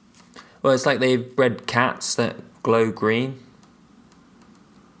 Well, it's like they've bred cats that glow green.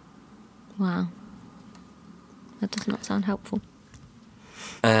 Wow. That does not sound helpful.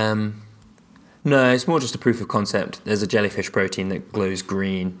 No, it's more just a proof of concept. There's a jellyfish protein that glows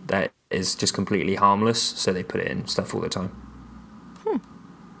green that is just completely harmless, so they put it in stuff all the time.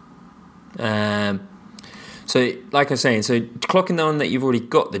 So, like I was saying, so clocking on that you've already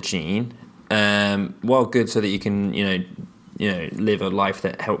got the gene, while good so that you can, live a life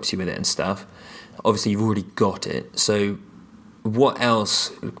that helps you with it and stuff, obviously you've already got it. So what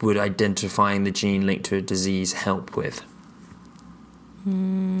else would identifying the gene linked to a disease help with?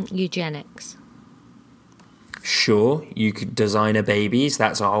 Eugenics. Sure, you could designer babies.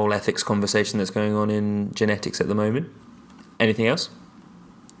 That's a whole ethics conversation that's going on in genetics at the moment. Anything else?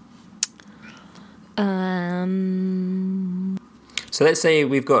 So let's say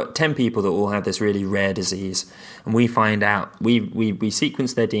we've got 10 people that all have this really rare disease, and we find out, we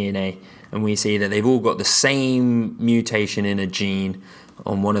sequence their DNA, and we see that they've all got the same mutation in a gene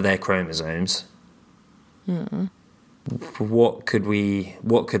on one of their chromosomes. What could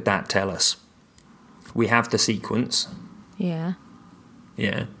that tell us? We have the sequence. Yeah.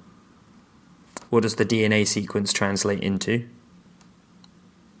 Yeah. What does the DNA sequence translate into?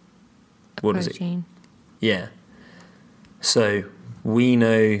 What is it? Protein. Yeah. So we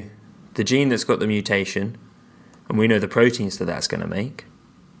know the gene that's got the mutation, and we know the proteins that that's going to make.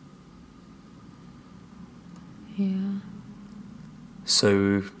 Yeah.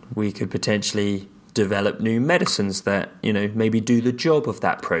 So we could potentially develop new medicines that, maybe do the job of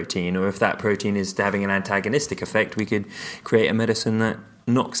that protein, or if that protein is having an antagonistic effect, we could create a medicine that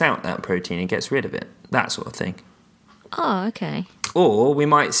knocks out that protein and gets rid of it. That sort of thing. Oh, okay. Or we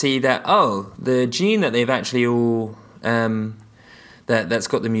might see that, the gene that they've actually all... that's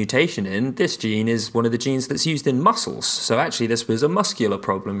got the mutation in, this gene is one of the genes that's used in muscles. So actually this was a muscular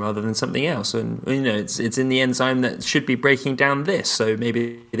problem rather than something else. And, it's in the enzyme that should be breaking down this. So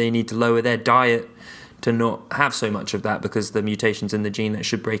maybe they need to lower their diet to not have so much of that because the mutation's in the gene that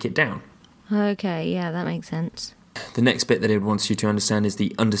should break it down. Okay, yeah, that makes sense. The next bit that it wants you to understand is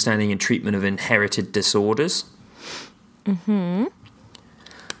the understanding and treatment of inherited disorders.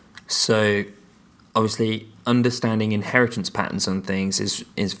 So, obviously, understanding inheritance patterns on things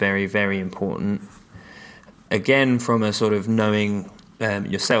is very, very important. Again, from a sort of knowing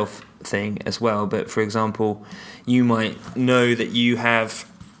yourself thing as well. But, for example, you might know that you have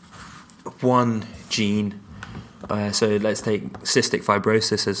one gene. So let's take cystic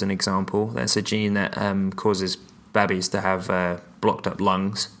fibrosis as an example. That's a gene that causes babies to have blocked up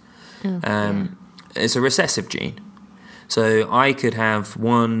lungs. It's a recessive gene. So I could have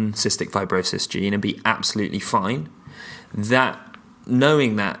one cystic fibrosis gene and be absolutely fine.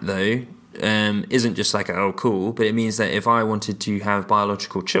 Knowing that, though, isn't just like, oh, cool, but it means that if I wanted to have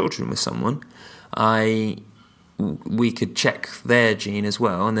biological children with someone, we could check their gene as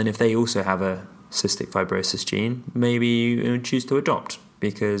well, and then if they also have a cystic fibrosis gene, maybe you choose to adopt,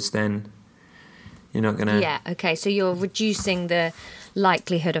 because then you're not going to... Yeah, okay, so you're reducing the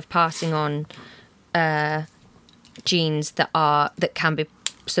likelihood of passing on genes that can be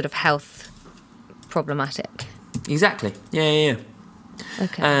sort of health problematic. Exactly. Yeah.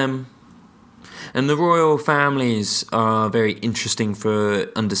 Okay. And the royal families are very interesting for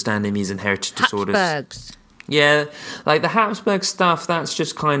understanding these inherited disorders. Habsburgs. Yeah, like the Habsburg stuff, that's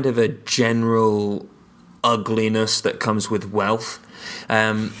just kind of a general ugliness that comes with wealth.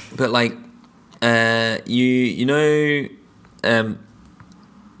 But like,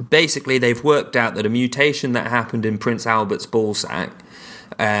 basically they've worked out that a mutation that happened in Prince Albert's ballsack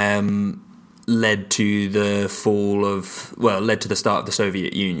led to the start of the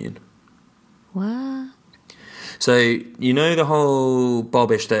Soviet Union. What? So, the whole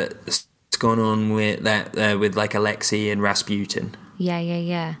bobbish that's gone on with that, with like Alexei and Rasputin?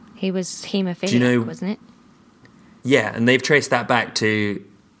 Yeah. He was haemophiliac, wasn't it? Yeah, and they've traced that back to...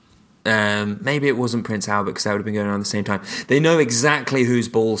 maybe it wasn't Prince Albert, because that would have been going on at the same time. They know exactly whose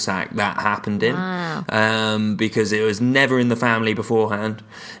ballsack that happened in. Wow. Because it was never in the family beforehand.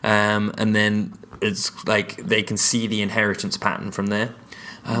 And then it's like they can see the inheritance pattern from there.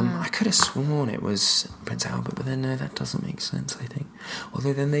 I could have sworn it was Prince Albert, but then no, that doesn't make sense, I think.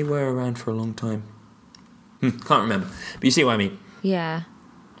 Although then they were around for a long time. Can't remember. But you see what I mean? Yeah.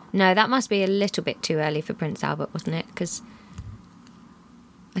 No, that must be a little bit too early for Prince Albert, wasn't it? Because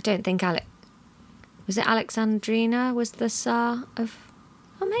I don't think was it Alexandrina was the Tsar of...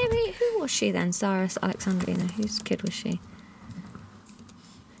 Oh, maybe... Who was she then? Tsar Alexandrina. Whose kid was she?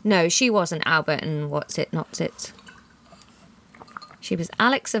 No, she wasn't Albert and what's it, not it. She was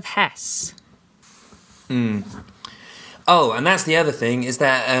Alex of Hesse. Oh, and that's the other thing, is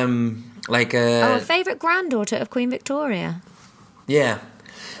that, a favourite granddaughter of Queen Victoria. Yeah.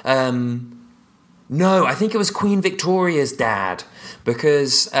 No, I think it was Queen Victoria's dad,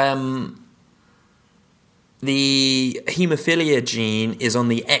 because the haemophilia gene is on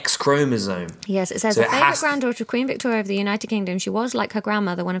the X chromosome. Yes, it says, So a it favourite has to- granddaughter of Queen Victoria of the United Kingdom, she was, like her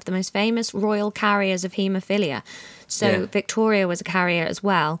grandmother, one of the most famous royal carriers of haemophilia. So Yeah. Victoria was a carrier as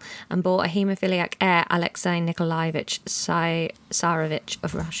well and bore a haemophiliac heir, Alexei Nikolaevich Tsarevich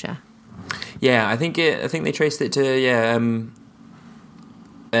of Russia. Yeah, I think they traced it to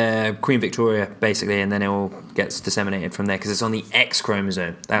Queen Victoria basically, and then it all gets disseminated from there because it's on the X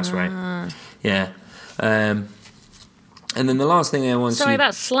chromosome. That's right. Yeah. And then the last thing I want Sorry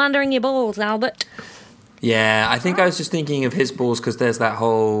about slandering your balls, Albert. Yeah, I think I was just thinking of his balls because there's that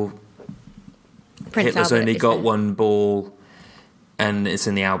whole Prince Hitler's Albert only is got there. one ball, and it's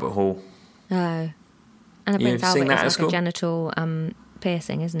in the Albert Hall. Oh. And a You Prince ever seen Albert that at is like school? a genital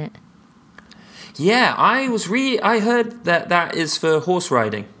piercing, isn't it? Yeah, I heard that is for horse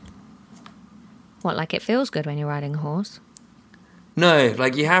riding. What, like it feels good when you're riding a horse? No,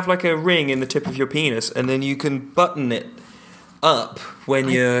 like you have like a ring in the tip of your penis, and then you can button it up when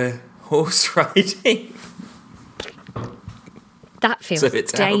you're horse riding. That feels So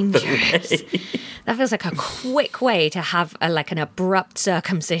it's out the dangerous. way. That feels like a quick way to have an abrupt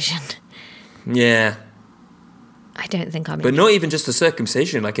circumcision. Yeah, I don't think I'm... but not even just a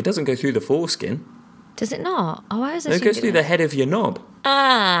circumcision. Like it doesn't go through the foreskin. Does it not? Oh, I was No, it goes through the head of your knob.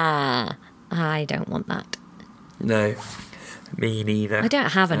 Ah, I don't want that. No, me neither. I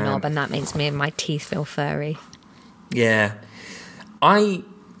don't have a knob, and that makes my teeth feel furry. Yeah, and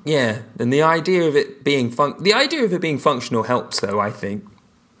the idea of it being functional helps, though. I think.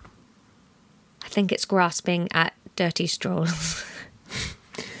 I think it's grasping at dirty straws.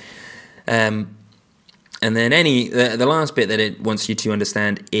 And then the last bit that it wants you to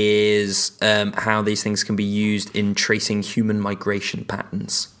understand is how these things can be used in tracing human migration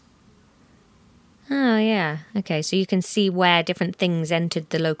patterns. Oh, yeah. Okay, so you can see where different things entered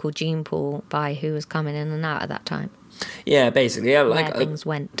the local gene pool by who was coming in and out at that time. Yeah, basically, Where things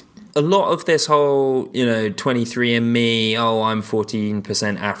went. A lot of this whole, 23andMe, I'm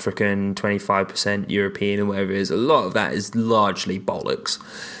 14% African, 25% European, and whatever it is, a lot of that is largely bollocks.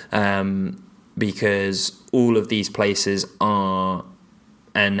 Because all of these places are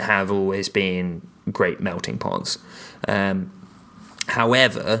and have always been great melting pots.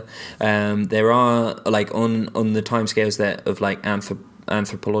 However, there are on the timescales that of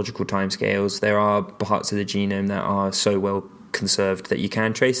anthropological timescales, there are parts of the genome that are so well conserved that you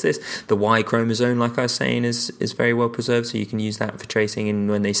can trace this. The Y chromosome, like I was saying, is very well preserved, so you can use that for tracing. And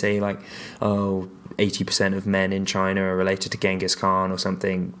when they say 80% of men in China are related to Genghis Khan or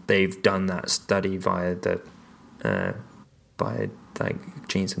something, they've done that study via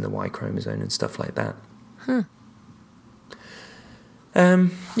genes in the Y chromosome and stuff like that. Huh.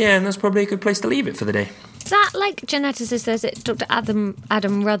 And that's probably a good place to leave it for the day. That geneticist, there's it, Dr.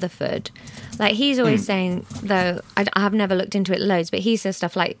 Adam Rutherford. He's always saying, though I have never looked into it loads, but he says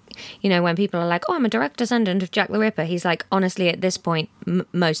stuff when people are like, "Oh, I'm a direct descendant of Jack the Ripper." He's like, honestly, at this point,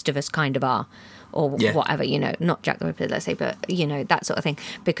 most of us kind of are, or whatever. Not Jack the Ripper, let's say, but that sort of thing,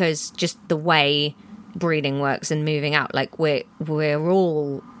 because just the way breeding works and moving out, we're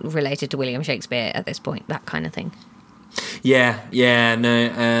all related to William Shakespeare at this point, that kind of thing. He's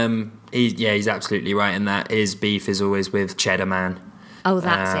absolutely right in that. His beef is always with Cheddar Man. Oh,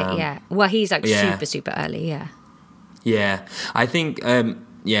 that's it, yeah. Well, he's super, super early, yeah. Yeah, I think,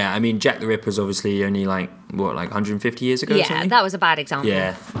 Jack the Ripper's obviously only 150 years ago or something? Yeah, that was a bad example.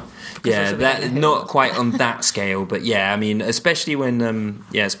 Yeah, that not quite on that scale, but yeah, especially when,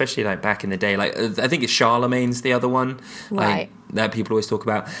 especially back in the day, I think it's Charlemagne's the other one, right? That people always talk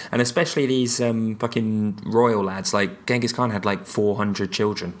about, and especially these fucking royal lads. Genghis Khan had 400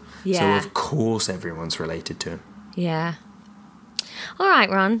 children, so of course everyone's related to him. Yeah. All right,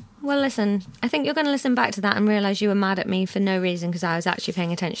 Ron. Well, listen, I think you're going to listen back to that and realise you were mad at me for no reason because I was actually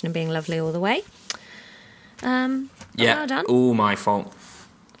paying attention and being lovely all the way. Well done. All my fault.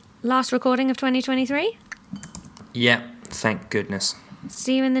 Last recording of 2023? Yeah, thank goodness.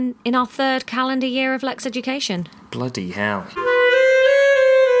 See you in our 3rd calendar year of Lex Education. Bloody hell.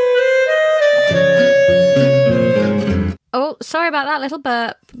 Oh, sorry about that little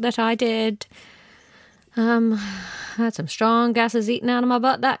burp that I did. I had some strong gases eaten out of my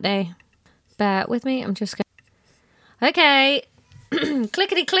butt that day. Bear with me, I'm just going... Okay,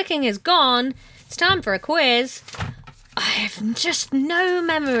 clickety-clicking is gone. It's time for a quiz. I have just no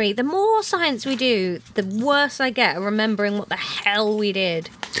memory. The more science we do, the worse I get at remembering what the hell we did.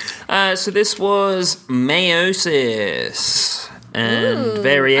 So this was meiosis and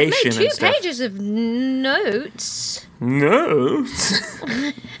variation. I've made 2 pages of notes. Notes?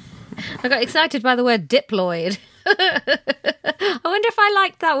 I got excited by the word diploid. I wonder if I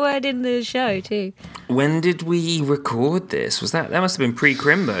liked that word in the show too. When did we record this? Was that must have been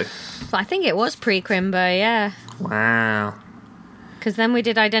pre-Crimbo? I think it was pre-Crimbo, yeah. Wow. Because then we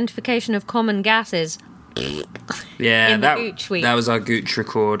did identification of common gases. Yeah, in the Gooch week. That was our Gooch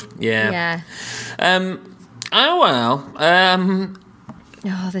record. Yeah. Yeah.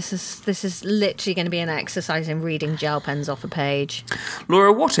 This is literally going to be an exercise in reading gel pens off a page.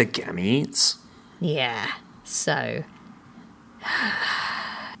 Laura, what are gametes? Yeah. So.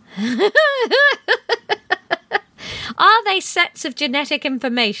 Are they sets of genetic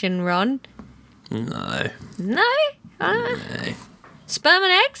information, Ron? No. No? No. Sperm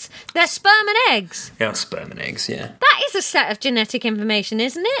and eggs? They're sperm and eggs. Yeah, sperm and eggs, yeah. That is a set of genetic information,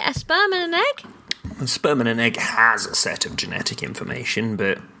 isn't it? A sperm and an egg? A sperm and an egg has a set of genetic information,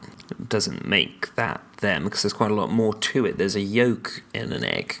 but it doesn't make that them, because there's quite a lot more to it. There's a yolk in an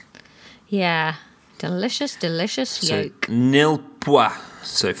egg. Yeah. Delicious yolk. Nil point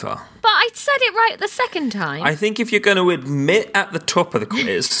so far. But I said it right the second time. I think if you're going to admit at the top of the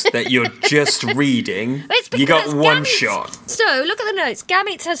quiz that you're just reading, you got one shot. So, look at the notes.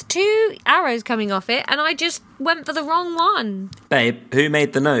 Gametes has 2 arrows coming off it, and I just went for the wrong one. Babe, who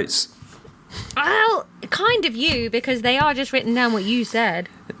made the notes? Well, kind of you, because they are just written down what you said.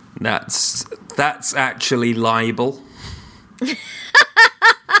 That's actually libel.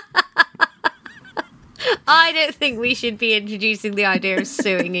 I don't think we should be introducing the idea of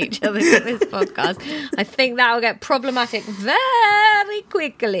suing each other to this podcast. I think that will get problematic very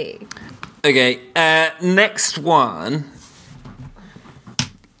quickly. Okay, next one.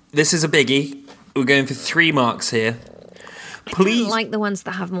 This is a biggie. We're going for 3 marks here. Please. I don't like the ones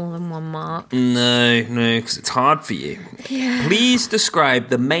that have more than 1 mark. No, because it's hard for you. Yeah. Please describe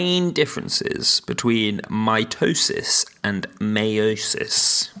the main differences between mitosis and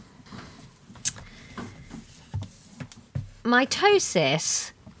meiosis.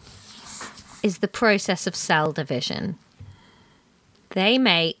 Mitosis is the process of cell division. So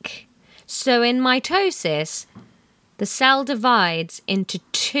in mitosis, the cell divides into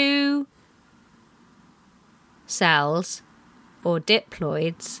 2 cells, or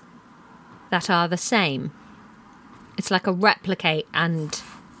diploids, that are the same. It's like a replicate and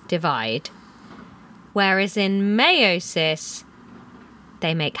divide. Whereas in meiosis,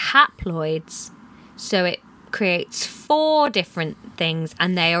 they make haploids, so it creates 4 different things,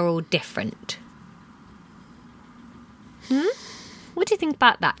 and they are all different. What do you think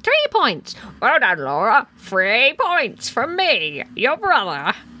about that? 3 points. Well done, Laura. 3 points from me, your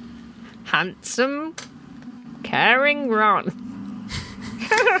brother. Handsome, caring Ron.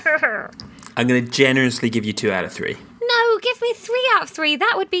 I'm going to generously give you 2 out of 3. No, give me 3 out of 3.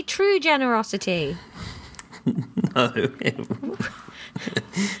 That would be true generosity. No.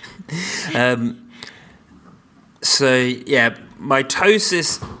 So, yeah,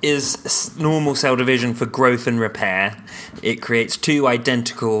 mitosis is normal cell division for growth and repair. It creates 2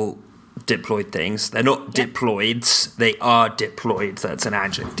 identical diploid things. They're not diploids, they are diploids. That's an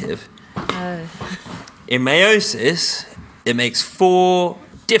adjective. Oh. In meiosis, it makes 4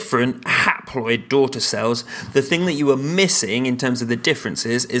 different haploid daughter cells. The thing that you are missing in terms of the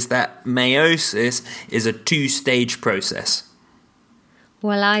differences is that meiosis is a 2-stage process.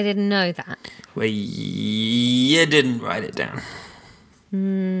 Well, I didn't know that. Well, you didn't write it down.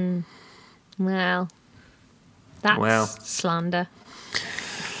 Well, that's slander.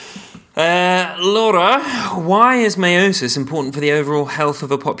 Laura, why is meiosis important for the overall health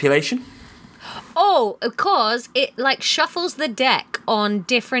of a population? Oh, because it shuffles the deck on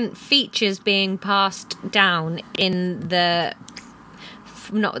different features being passed down in the,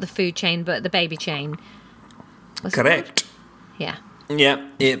 not the food chain, but the baby chain. What's it Correct. called? Yeah. Yeah,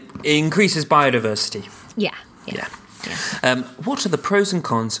 it increases biodiversity. Yeah. What are the pros and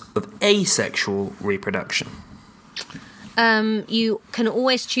cons of asexual reproduction? You can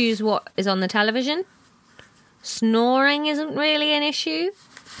always choose what is on the television. Snoring isn't really an issue.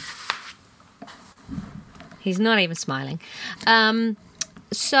 He's not even smiling.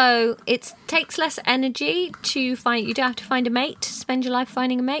 So it takes less energy to find. You don't have to find a mate. Spend your life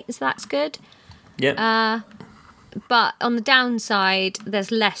finding a mate. So that's good. Yeah. But on the downside,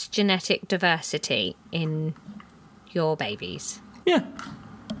 there's less genetic diversity in your babies. Yeah.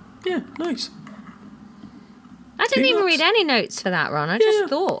 Yeah, nice. I didn't even read any notes for that, Ron. I just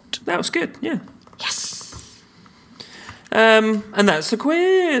thought. That was good, yeah. Yes. And that's the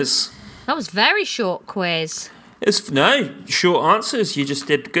quiz. That was very short quiz. No, short answers. You just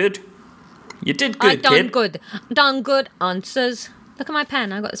did good. You did good, kid. Done good answers. Look at my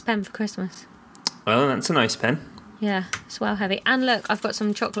pen. I got this pen for Christmas. Well, that's a nice pen. Yeah, it's well heavy. And look, I've got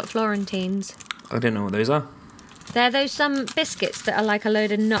some chocolate Florentines. I don't know what those are. They're those biscuits that are like a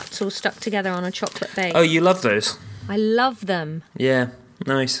load of nuts all stuck together on a chocolate base. Oh, you love those? I love them. Yeah,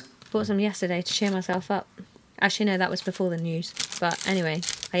 nice. Bought some yesterday to cheer myself up. Actually, no, that was before the news. But anyway,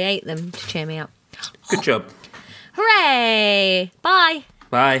 I ate them to cheer me up. Good job. Hooray! Bye.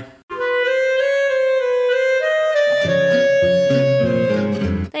 Bye.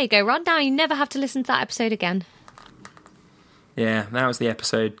 There you go, Ron. Now you never have to listen to that episode again. Yeah, that was the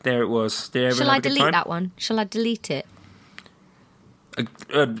episode. There it was. Shall I delete that one? Shall I delete it?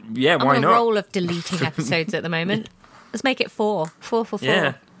 Yeah, why not? I'm on a roll of deleting episodes at the moment. Let's make it 4. 4 for 4.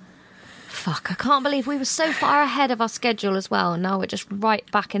 Yeah. Fuck, I can't believe we were so far ahead of our schedule as well. And now we're just right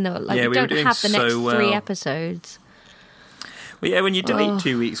back in the... we don't have the next 3 episodes. Well, yeah, when you delete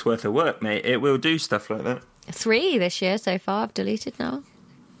 2 weeks' worth of work, mate, it will do stuff like that. 3 this year so far I've deleted now.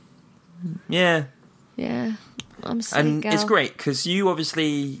 Yeah. Yeah. I'm a silly girl. It's great because you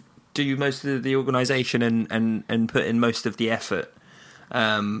obviously do most of the organisation and put in most of the effort.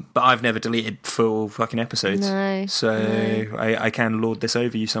 But I've never deleted full fucking episodes. No. So no. I can lord this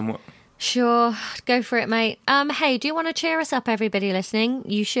over you somewhat. Sure, go for it, mate. Hey, do you want to cheer us up, everybody listening?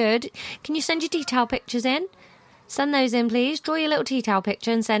 You should. Can you send your detail pictures in? Send those in, please. Draw your little tea towel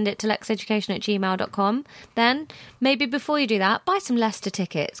picture and send it to lexeducation@gmail.com. Then, maybe before you do that, buy some Leicester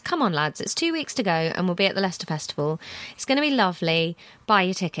tickets. Come on, lads. It's 2 weeks to go and we'll be at the Leicester Festival. It's going to be lovely. Buy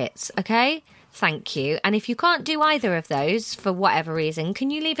your tickets, okay? Thank you. And if you can't do either of those, for whatever reason, can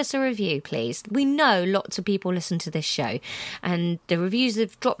you leave us a review, please? We know lots of people listen to this show and the reviews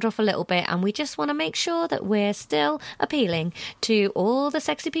have dropped off a little bit and we just want to make sure that we're still appealing to all the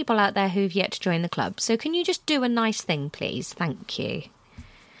sexy people out there who've yet to join the club. So can you just do a nice thing, please? Thank you.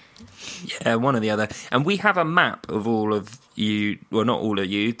 Yeah, one or the other. And we have a map of all of you, well, not all of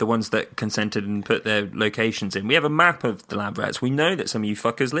you, the ones that consented and put their locations in. We have a map of the Lab Rats. We know that some of you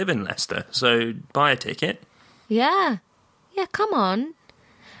fuckers live in Leicester, so buy a ticket. Yeah. Yeah, come on.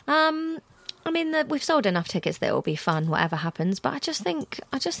 We've sold enough tickets that it'll be fun, whatever happens, but I just think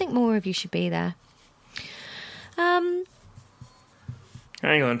more of you should be there. Hang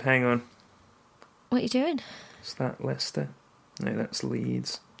on. What are you doing? Is that Leicester? No, that's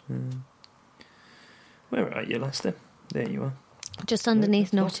Leeds. Where are you, Leicester? There you are. Just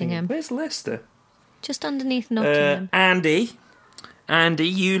underneath Nottingham. Where's Leicester? Just underneath Nottingham. Andy,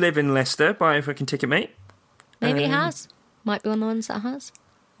 you live in Leicester. Buy a fucking ticket, mate. Maybe it has. Might be one of the ones that has.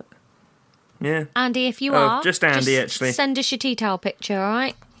 Yeah. Andy, if you are... just Andy, actually. Send us your tea towel picture, all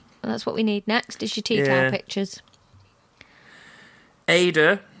right? That's what we need next, is your tea towel pictures.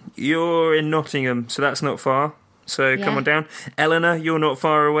 Ada, you're in Nottingham, so that's not far. So come on down. Eleanor, you're not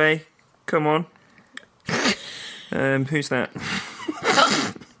far away. Come on. Who's that?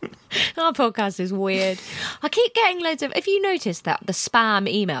 Our podcast is weird. I keep getting loads of... Have you noticed that the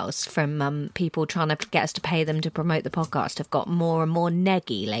spam emails from people trying to get us to pay them to promote the podcast have got more and more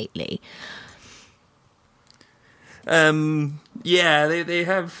neggy lately? Yeah, they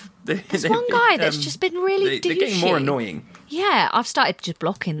have... There's one guy that's just been really douchey. They're getting more annoying. Yeah, I've started just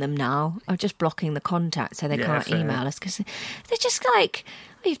blocking them now. I'm just blocking the contact so they can't email us because they're just like,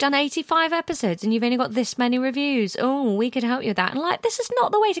 oh, you've done 85 episodes and you've only got this many reviews. Oh, we could help you with that. And like, this is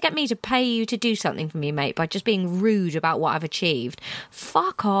not the way to get me to pay you to do something for me, mate, by just being rude about what I've achieved.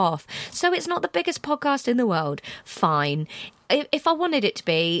 Fuck off. So it's not the biggest podcast in the world. Fine. If I wanted it to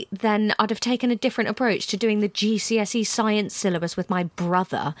be, then I'd have taken a different approach to doing the GCSE science syllabus with my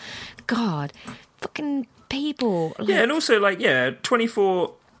brother. God, fucking people. Yeah, and also,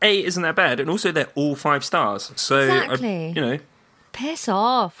 24-8 isn't that bad. And also, they're all 5 stars. So, exactly. Piss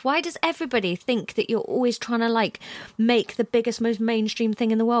off. Why does everybody think that you're always trying to, make the biggest, most mainstream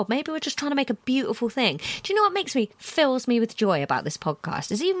thing in the world? Maybe we're just trying to make a beautiful thing. Do you know what fills me with joy about this podcast?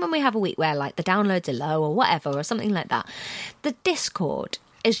 Is even when we have a week where, the downloads are low or whatever, or something like that, the Discord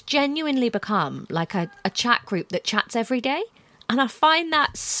has genuinely become, a chat group that chats every day. And I find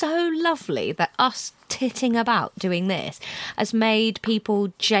that so lovely that us titting about doing this has made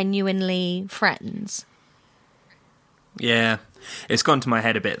people genuinely friends. Yeah. It's gone to my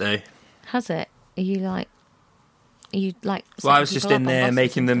head a bit, though. Has it? Are you like... Well, I was just in there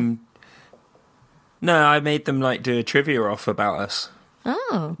making them... No, I made them, like, do a trivia off about us.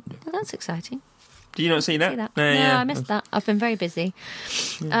 Oh, well, that's exciting. Did you not see that? No, I missed that. I've been very busy.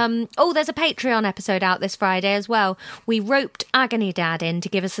 Yeah. There's a Patreon episode out this Friday as well. We roped Agony Dad in to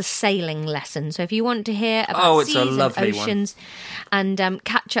give us a sailing lesson. So if you want to hear about seas and oceans and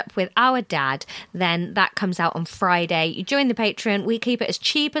catch up with our dad, then that comes out on Friday. You join the Patreon. We keep it as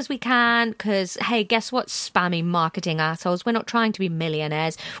cheap as we can because, hey, guess what, spammy marketing assholes? We're not trying to be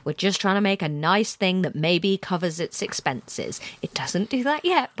millionaires. We're just trying to make a nice thing that maybe covers its expenses. It doesn't do that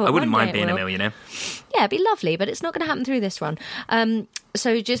yet, but I wouldn't mind being a millionaire. Yeah, it'd be lovely, but it's not going to happen through this run.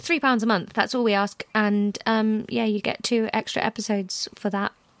 So just £3 a month, that's all we ask. And you get 2 extra episodes for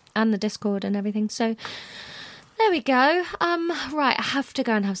that and the Discord and everything. So there we go. Right, I have to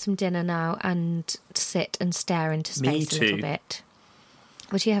go and have some dinner now and sit and stare into space a little bit.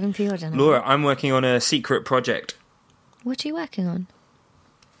 What are you having for your dinner? Laura, I'm working on a secret project. What are you working on?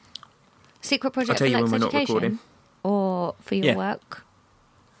 Secret project I'll tell for you Lex when we're Education? not recording. Or for your work?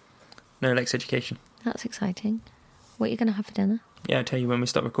 No, Lex Education. That's exciting. What are you going to have for dinner? Yeah, I'll tell you when we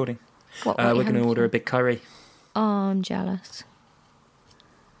stop recording. What we're going to order a big curry. Oh, I'm jealous.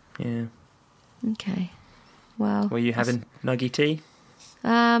 Yeah. Okay. Well... Were you having nuggy tea?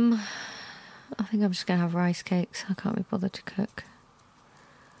 I think I'm just going to have rice cakes. I can't be bothered to cook.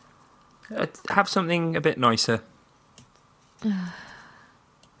 Have something a bit nicer.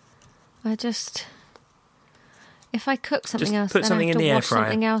 If I cook something just else, put then something I have in to the air wash fryer.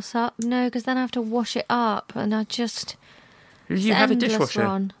 something else up. No, because then I have to wash it up, and You have a dishwasher.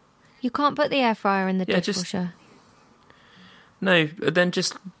 Ron. You can't put the air fryer in the dishwasher. No, then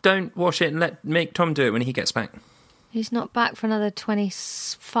just don't wash it and make Tom do it when he gets back. He's not back for another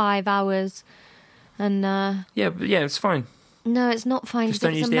 25 hours, and Yeah, it's fine. No, it's not fine. Just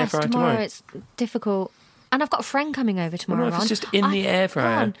don't use the air fryer tomorrow. tomorrow. It's difficult. And I've got a friend coming over tomorrow, Well, no, if it's just in the air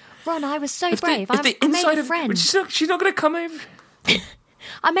fryer. Ron, I was so brave. I made a friend. She's not going to come over.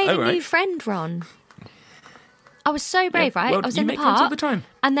 I made a new friend, Ron. I was so brave, right? Well, I was you in the make park, friends all the time.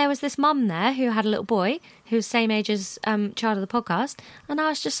 and there was this mum there who had a little boy who's same age as Child of the Podcast, and I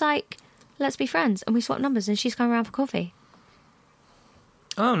was just like, let's be friends. And we swapped numbers, and she's coming around for coffee.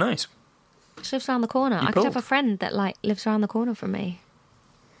 Oh, nice. She lives around the corner. I could have a friend that lives around the corner from me.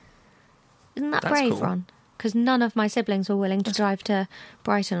 Isn't that brave, cool. Ron? Because none of my siblings were willing to drive to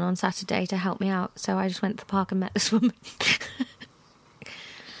Brighton on Saturday to help me out, so I just went to the park and met this woman.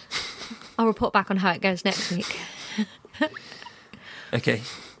 I'll report back on how it goes next week. Okay.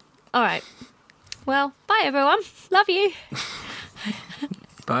 All right. Well, bye everyone. Love you.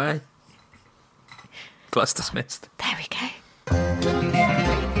 Bye. Class dismissed. There we go.